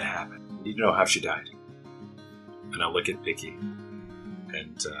everything that happened. We need to know how she died. And I'll look at Vicky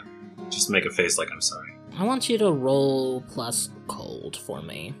and just make a face like I'm sorry. I want you to roll plus cold for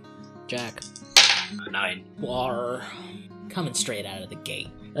me, Jack. 9. You are coming straight out of the gate,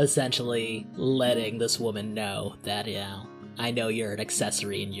 essentially letting this woman know that, I know you're an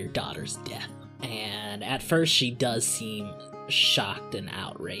accessory in your daughter's death. And at first she does seem shocked and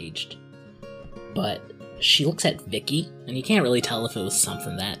outraged, but she looks at Vicky, and you can't really tell if it was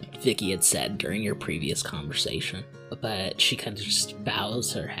something that Vicky had said during your previous conversation, but she kind of just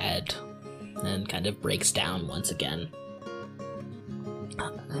bows her head and kind of breaks down once again.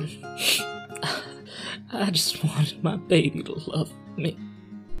 I just wanted my baby to love me.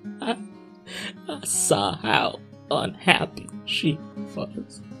 I saw how unhappy she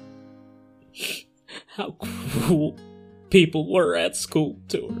was. How cruel people were at school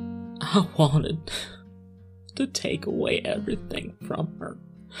to her. I wanted to take away everything from her.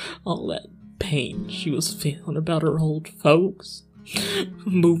 All that pain she was feeling about her old folks.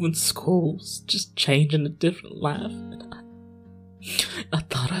 Moving schools, just changing a different life. And I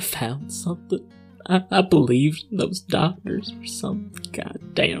thought I found something. I believed in those doctors for some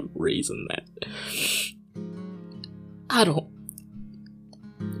goddamn reason that...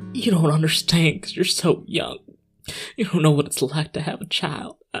 You don't understand because you're so young. You don't know what it's like to have a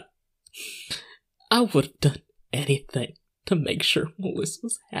child. I would have done anything to make sure Melissa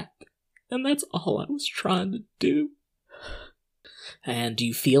was happy. And that's all I was trying to do. And do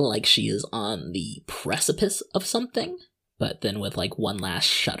you feel like she is on the precipice of something? But then with like one last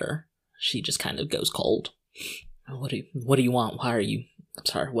shudder, she just kind of goes cold. What do you want? Why are you... I'm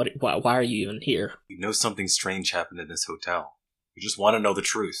sorry, why are you even here? You know something strange happened in this hotel. You just want to know the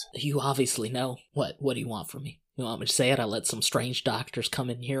truth. You obviously know. What do you want from me? You want me to say it? I let some strange doctors come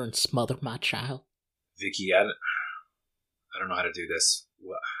in here and smother my child? Vicky, I don't know how to do this.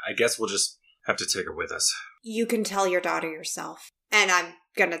 Well, I guess we'll just have to take her with us. You can tell your daughter yourself. And I'm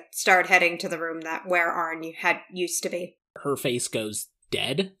gonna start heading to the room where Arn used to be. Her face goes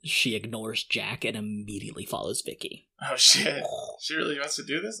dead. She ignores Jack and immediately follows Vicky. Oh shit. She really wants to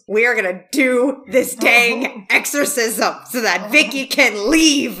do this? We are gonna do this dang exorcism so that Vicky can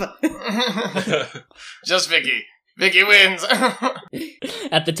leave! Just Vicky. Vicky wins!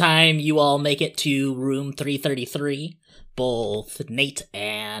 At the time you all make it to room 333, both Nate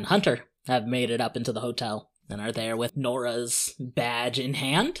and Hunter have made it up into the hotel and are there with Nora's badge in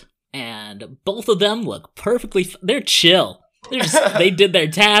hand. And both of them look perfectly... They're chill. They did their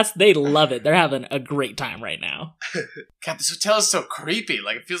task. They love it. They're having a great time right now. God, this hotel is so creepy.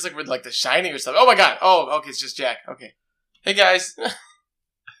 Like, it feels like we're like The Shining or something. Oh my god. Oh, okay, it's just Jack. Okay. Hey, guys. I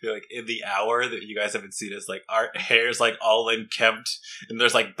feel like in the hour that you guys haven't seen us, like, our hair's like all unkempt, and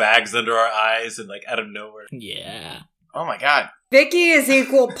there's like bags under our eyes, and like out of nowhere. Yeah. Oh my god. Vicky is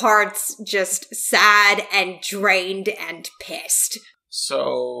equal parts just sad and drained and pissed.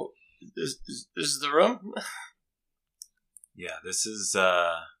 So, this is the room? Yeah, this is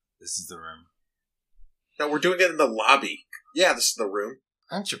the room. No, we're doing it in the lobby. Yeah, this is the room.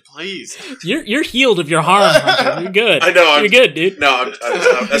 Aren't you please? You're healed of your harm, Hunter. You're good. I know. You're good, dude. No,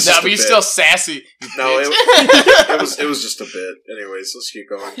 that's no, but you're still sassy. No, it was just a bit. Anyways, let's keep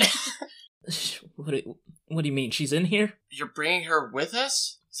going. What do you mean? She's in here? You're bringing her with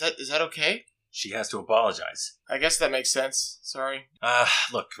us? Is that okay? She has to apologize. I guess that makes sense. Sorry.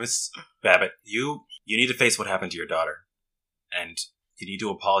 Look, Miss Babbitt, you need to face what happened to your daughter. And you need to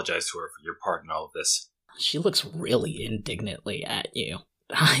apologize to her for your part in all of this. She looks really indignantly at you.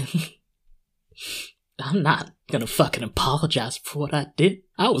 I'm not gonna fucking apologize for what I did.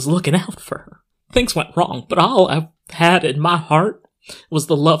 I was looking out for her. Things went wrong, but all I had in my heart was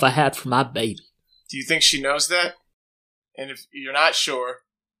the love I had for my baby. Do you think she knows that? And if you're not sure,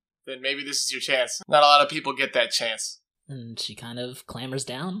 then maybe this is your chance. Not a lot of people get that chance. And she kind of clambers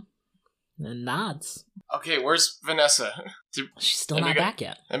down and nods. Okay, where's Vanessa? She's still not back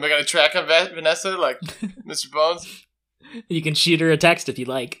yet. Am I gonna track on Vanessa like Mr. Bones? You can shoot her a text if you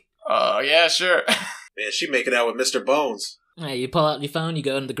like. Oh, yeah, sure. Man, she making out with Mr. Bones. Yeah, you pull out your phone, you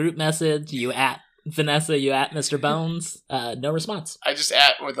go into the group message, you at Vanessa, you at Mr. Bones. No response. I just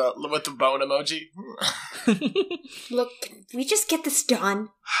at with the bone emoji. Look, can we just get this done?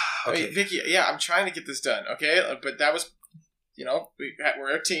 Okay. Wait, Vicky, yeah, I'm trying to get this done, okay? But that was,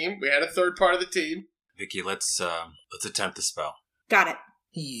 we're a team. We had a third part of the team. Vicky, let's attempt the spell. Got it.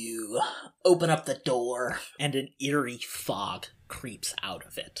 You open up the door, and an eerie fog creeps out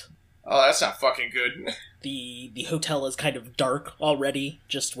of it. Oh, that's not fucking good. The hotel is kind of dark already,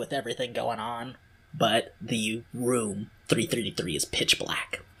 just with everything going on. But the room 333 is pitch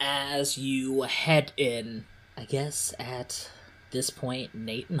black. As you head in, I guess at this point,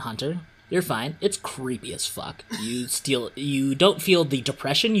 Nate and Hunter, you're fine. It's creepy as fuck. You don't feel the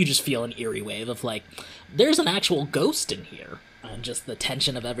depression, you just feel an eerie wave of like, there's an actual ghost in here. And just the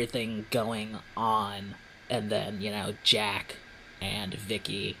tension of everything going on. And then, Jack and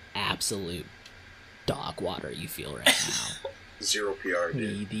Vicky, absolute dog water you feel right now. Zero PR,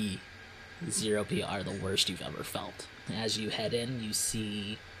 dude. The zero PR, the worst you've ever felt. As you head in, you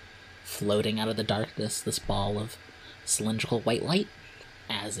see floating out of the darkness, this ball of cylindrical white light.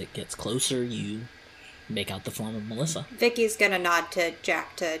 As it gets closer, you make out the form of Melissa. Vicky's gonna nod to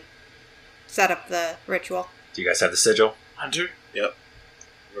Jack to set up the ritual. Do you guys have the sigil? Hunter? Yep.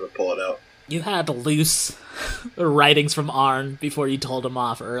 I'm gonna pull it out. You had loose writings from Arn before you told him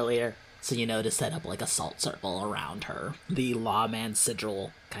off earlier, so you know to set up like a salt circle around her. The lawman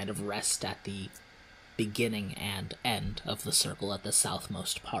sigil kind of rests at the beginning and end of the circle at the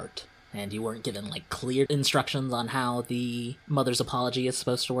southmost part. And you weren't given like clear instructions on how the mother's apology is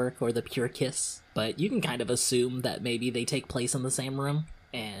supposed to work or the pure kiss, but you can kind of assume that maybe they take place in the same room.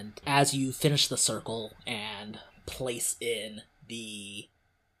 And as you finish the circle and place in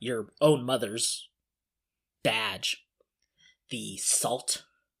your own mother's badge, the salt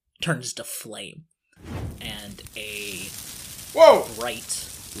turns to flame, and a bright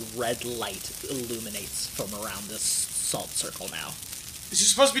red light illuminates from around this salt circle now. Is she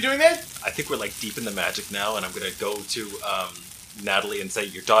supposed to be doing that? I think we're like deep in the magic now, and I'm gonna go to Natalie and say,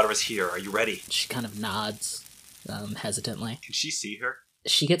 "Your daughter is here. Are you ready?" She kind of nods hesitantly. Can she see her?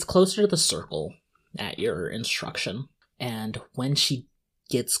 She gets closer to the circle at your instruction, and when she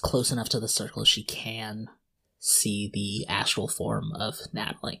gets close enough to the circle, she can see the astral form of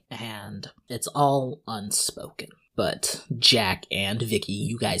Natalie, and it's all unspoken. But Jack and Vicky,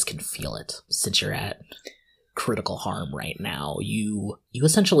 you guys can feel it, since you're at critical harm right now. You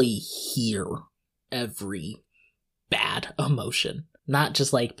essentially hear every bad emotion, not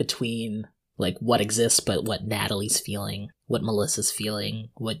just like between like what exists, but what Natalie's feeling, what Melissa's feeling,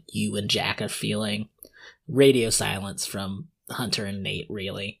 what you and Jack are feeling. Radio silence from Hunter and Nate,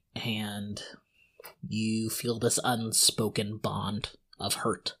 really. And you feel this unspoken bond of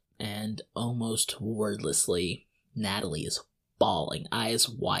hurt, and almost wordlessly, Natalie is bawling, eyes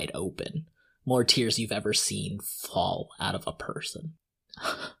wide open. More tears you've ever seen fall out of a person.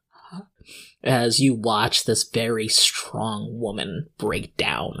 As you watch this very strong woman break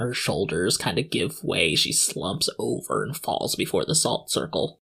down, her shoulders kind of give way, she slumps over and falls before the salt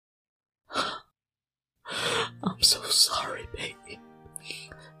circle. I'm so sorry, baby.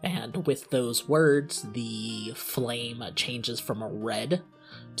 And with those words, the flame changes from a red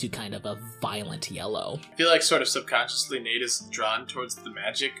to kind of a violent yellow. I feel like sort of subconsciously Nate is drawn towards the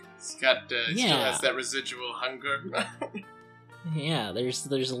magic. He's got, he still has that residual hunger. Yeah, there's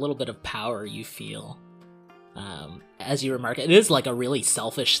a little bit of power you feel. As you remark, it is like a really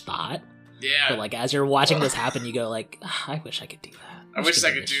selfish thought. Yeah. But like as you're watching this happen, you go like, I wish I could do that. I wish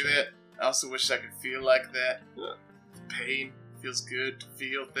I could do that. I also wish I could feel like that. Pain feels good to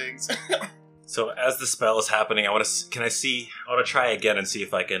feel things. So as the spell is happening, I want to try again and see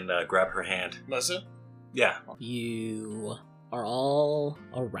if I can grab her hand. Melissa? Yeah. You are all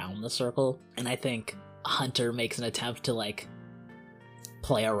around the circle, and I think Hunter makes an attempt to like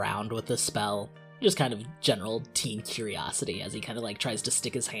play around with the spell. Just kind of general teen curiosity as he kind of like tries to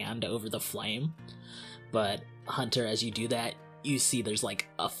stick his hand over the flame. But Hunter, as you do that, you see there's like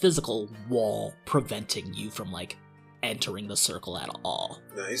a physical wall preventing you from like entering the circle at all.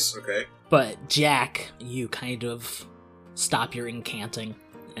 Nice, okay. But Jack, you kind of stop your incanting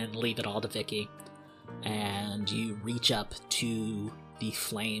and leave it all to Vicky, and you reach up to the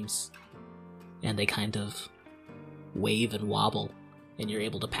flames, and they kind of wave and wobble, and you're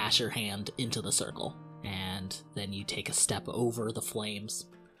able to pass your hand into the circle, and then you take a step over the flames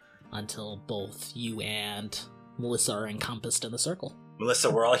until both you and Melissa are encompassed in the circle.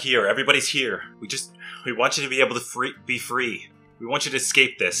 Melissa, we're all here. Everybody's here. We want you to be able to be free. We want you to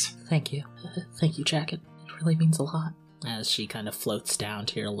escape this. Thank you. Thank you, Jack. It really means a lot. As she kind of floats down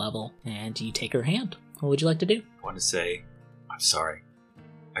to your level, and you take her hand. What would you like to do? I want to say, I'm sorry.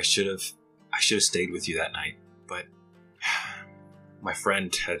 I should have stayed with you that night, but my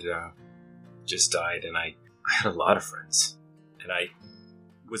friend had just died, and I had a lot of friends, and I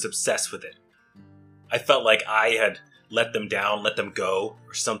was obsessed with it. I felt like I had let them down, let them go,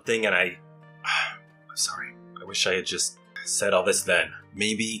 or something, and I'm sorry. I wish I had just said all this then.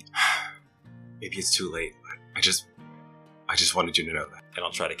 Maybe it's too late. I just wanted you to know that, and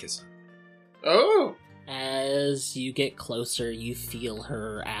I'll try to kiss her. Oh! As you get closer, you feel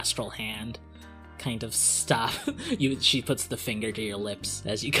her astral hand kind of stop. She puts the finger to your lips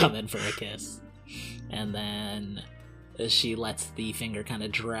as you come in for a kiss, and then she lets the finger kind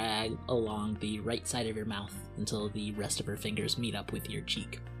of drag along the right side of your mouth until the rest of her fingers meet up with your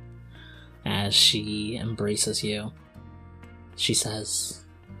cheek. As she embraces you, she says,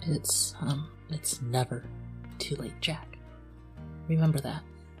 It's never too late, Jack. Remember that.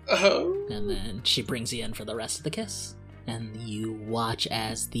 Oh. And then she brings you in for the rest of the kiss. And you watch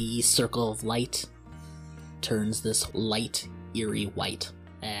as the circle of light turns this light, eerie white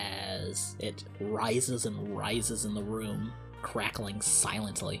as as it rises and rises in the room, crackling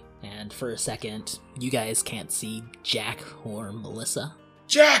silently. And for a second, you guys can't see Jack or Melissa.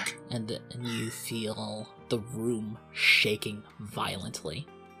 Jack! And you feel the room shaking violently.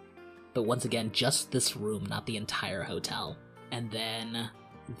 But once again, just this room, not the entire hotel. And then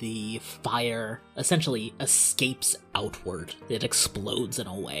the fire essentially escapes outward. It explodes in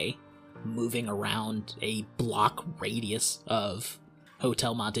a way, moving around a block radius of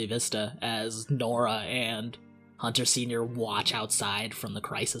Hotel Monte Vista as Nora and Hunter Sr. watch outside from the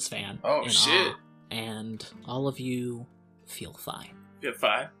crisis van. Oh, shit. Awe. And all of you feel fine. Feel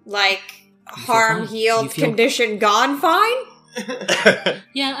fine? Like, harm healed, condition gone fine?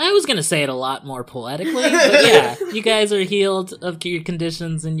 Yeah, I was gonna say it a lot more poetically, but yeah, you guys are healed of your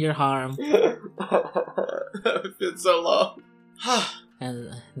conditions and your harm. It's been so long.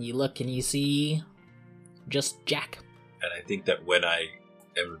 And you look and you see just Jack. And I think that when I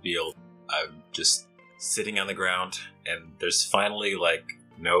am revealed, I'm just sitting on the ground, and there's finally, like,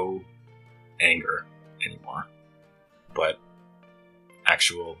 no anger anymore, but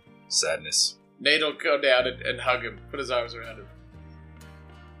actual sadness. Nate will go down and hug him, put his arms around him.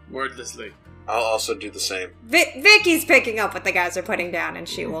 Wordlessly. I'll also do the same. Vicky's picking up what the guys are putting down, and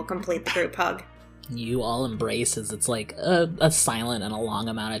she will complete the group hug. You all embrace as it's like a silent and a long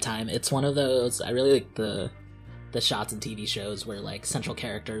amount of time. It's one of those, I really like the shots in TV shows where like central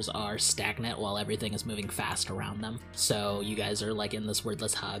characters are stagnant while everything is moving fast around them. So you guys are like in this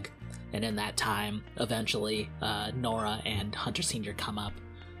wordless hug, and in that time, eventually, Nora and Hunter Sr. come up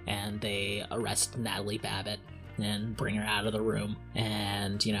and they arrest Natalie Babbitt and bring her out of the room.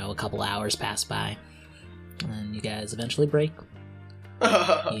 And, you know, a couple hours pass by and you guys eventually break.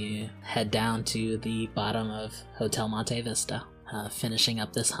 You head down to the bottom of Hotel Monte Vista, finishing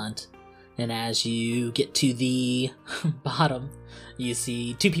up this hunt. And as you get to the bottom, you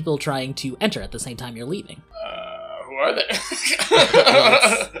see two people trying to enter at the same time you're leaving. Who are they?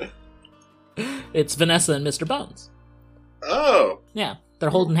 It's Vanessa and Mr. Bones. Oh. Yeah, they're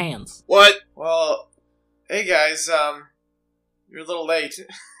holding hands. What? Well, hey guys, you're a little late.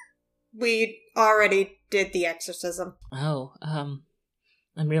 We already did the exorcism. Oh,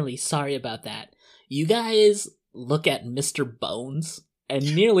 I'm really sorry about that. You guys look at Mr. Bones,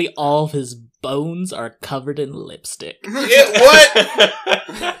 and nearly all of his bones are covered in lipstick. What? Ew!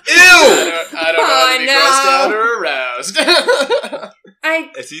 I don't know if he grossed out or aroused.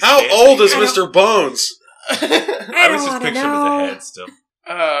 How old is Mr. Bones? I was just picturing him as a head still.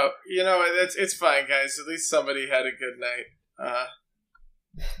 You know, it's fine, guys. At least somebody had a good night.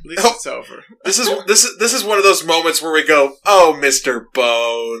 At least it's over. This is one of those moments where we go, "Oh, Mr.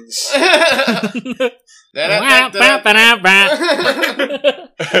 Bones."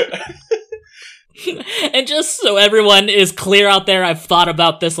 And just so everyone is clear out there, I've thought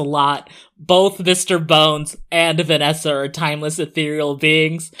about this a lot. Both Mr. Bones and Vanessa are timeless, ethereal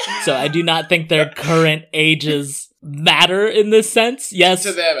beings, so I do not think their current ages matter in this sense. Yes,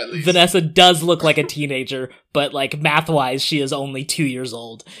 to them at least. Vanessa does look like a teenager, but like math-wise, she is only 2 years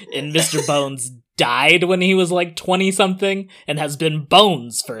old. And Mr. Bones died when he was like 20-something and has been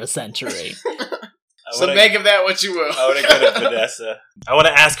Bones for a century. So make of that what you will. I want to go to Vanessa. I want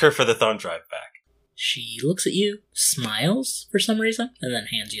to ask her for the thumb drive back. She looks at you, smiles for some reason, and then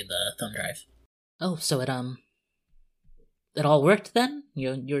hands you the thumb drive. Oh, so it all worked then?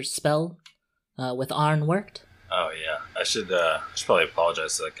 Your spell with Arn worked? Oh yeah, I should probably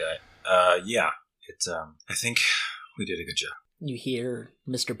apologize to that guy. Yeah, I think we did a good job. You hear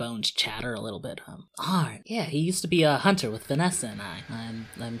Mr. Bones chatter a little bit. Arn, yeah, he used to be a hunter with Vanessa and I.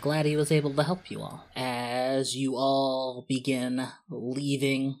 I'm glad he was able to help you all. As you all begin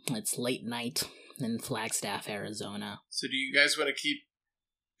leaving, it's late night in Flagstaff, Arizona. So do you guys want to keep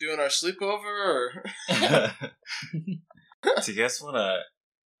doing our sleepover, or? Do you guys want to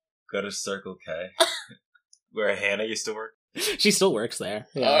go to Circle K? Where Hannah used to work? She still works there.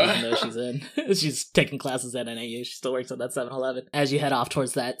 Yeah, even though she's in. She's taking classes at NAU. She still works at that 7-Eleven. As you head off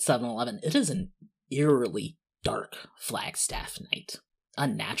towards that 7-Eleven, it is an eerily dark Flagstaff night.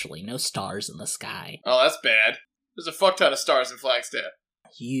 Unnaturally, no stars in the sky. Oh, that's bad. There's a fuck ton of stars in Flagstaff.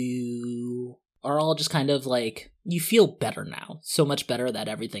 You are all just kind of like, you feel better now. So much better that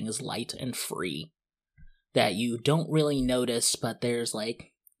everything is light and free. That you don't really notice, but there's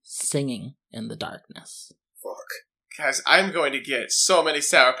like singing in the darkness. Fuck. Guys, I'm going to get so many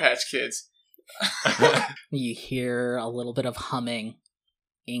Sour Patch Kids. You hear a little bit of humming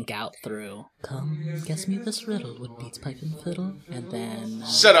ink out through. Come, guess me this riddle with beats, pipe, and fiddle. And then...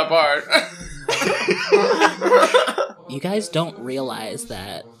 Shut up, Art. You guys don't realize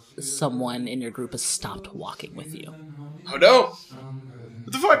that someone in your group has stopped walking with you. Oh no!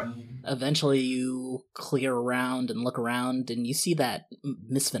 What the fuck? Eventually you clear around and look around, and you see that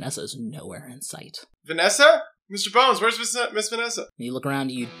Miss Vanessa is nowhere in sight. Vanessa? Mr. Bones, where's Miss Vanessa? You look around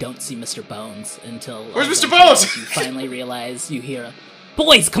and you don't see Mr. Bones until... Where's Mr. Bones? You finally realize you hear,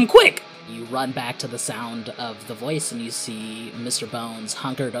 "Boys, come quick!" You run back to the sound of the voice and you see Mr. Bones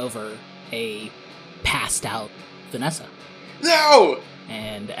hunkered over a passed out Vanessa. No!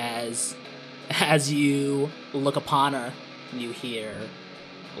 And as you look upon her, you hear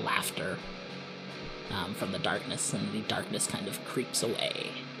laughter from the darkness, and the darkness kind of creeps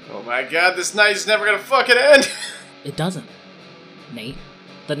away. Oh my god, this night is never gonna fucking end! It doesn't, Nate.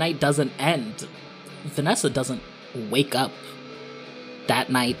 The night doesn't end. Vanessa doesn't wake up that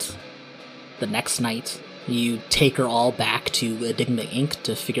night, the next night. You take her all back to Enigma Inc.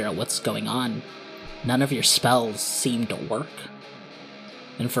 to figure out what's going on. None of your spells seem to work.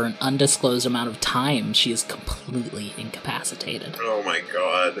 And for an undisclosed amount of time, she is completely incapacitated. Oh my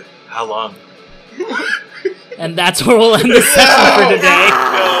god. How long? And that's where we'll end the session for today.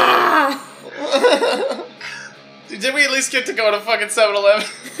 Did we at least get to go to fucking 7-Eleven?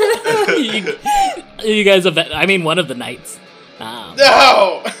 you guys have, I mean, one of the nights.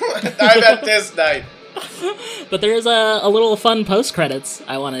 No! I'm at this night. But there is a little fun post-credits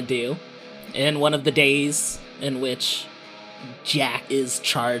I want to do. In one of the days in which Jack is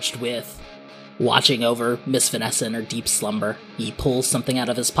charged with watching over Miss Vanessa in her deep slumber, he pulls something out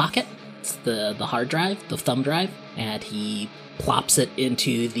of his pocket. It's the hard drive, the thumb drive, and he plops it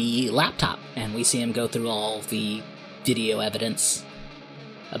into the laptop. And we see him go through all the video evidence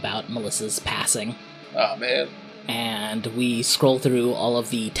about Melissa's passing. Oh, man. And we scroll through all of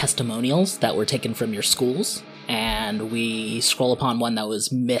the testimonials that were taken from your schools, and we scroll upon one that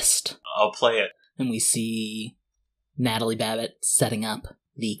was missed. I'll play it. And we see Natalie Babbitt setting up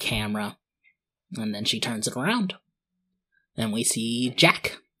the camera, and then she turns it around. And we see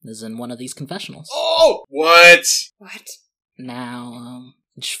Jack is in one of these confessionals. Oh! What? What? Now,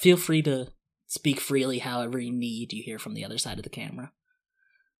 just feel free to speak freely however you need. You hear from the other side of the camera.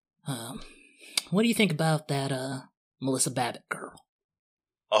 What do you think about that, Melissa Babbitt girl?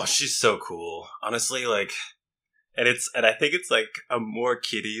 Oh, she's so cool. Honestly, like, and I think it's like a more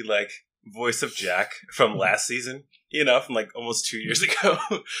kiddie, like, voice of Jack from last season, you know, from like almost 2 years ago.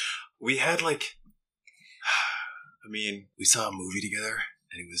 We had like, I mean, we saw a movie together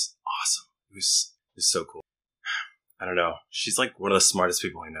and it was awesome. It was so cool. I don't know. She's like one of the smartest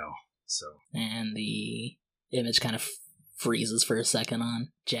people I know. So. And the image kind of freezes for a second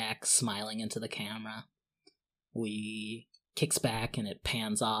on Jack smiling into the camera. We kicks back and it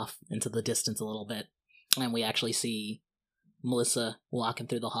pans off into the distance a little bit. And we actually see Melissa walking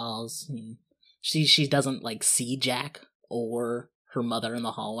through the halls. She doesn't like see Jack or her mother in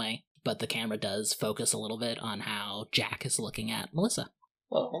the hallway, but the camera does focus a little bit on how Jack is looking at Melissa.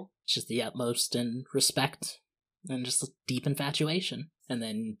 Oh. It's just the utmost in respect and just a deep infatuation. And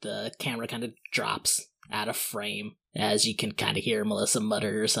then the camera kind of drops out of frame as you can kind of hear Melissa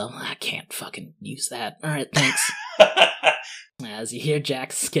mutter to herself, "I can't fucking use that. Alright, thanks." As you hear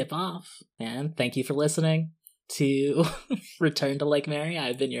Jack skip off. And thank you for listening to Return to Lake Mary.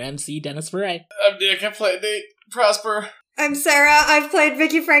 I've been your MC, Dennis Foray. I'm Nick. I played Nate Prosper. I'm Sarah. I've played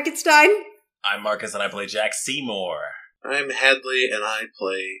Vicky Frankenstein. I'm Marcus and I play Jack Seymour. I'm Hadley and I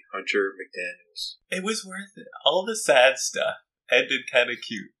play Hunter McDaniels. It was worth it. All the sad stuff ended kind of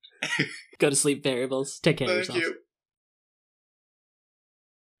cute. Go to sleep, variables. Take care of yourself. Thank you.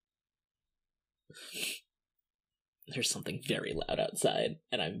 There's something very loud outside,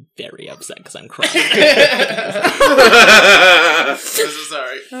 and I'm very upset because I'm crying. I'm so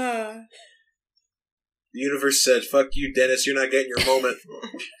sorry. The universe said, "Fuck you, Dennis, you're not getting your moment."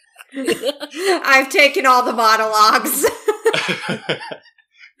 I've taken all the monologues.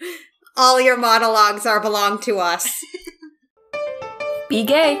 All your monologues belong to us. Be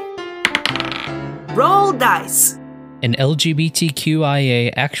gay. Roll dice. An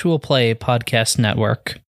LGBTQIA actual play podcast network.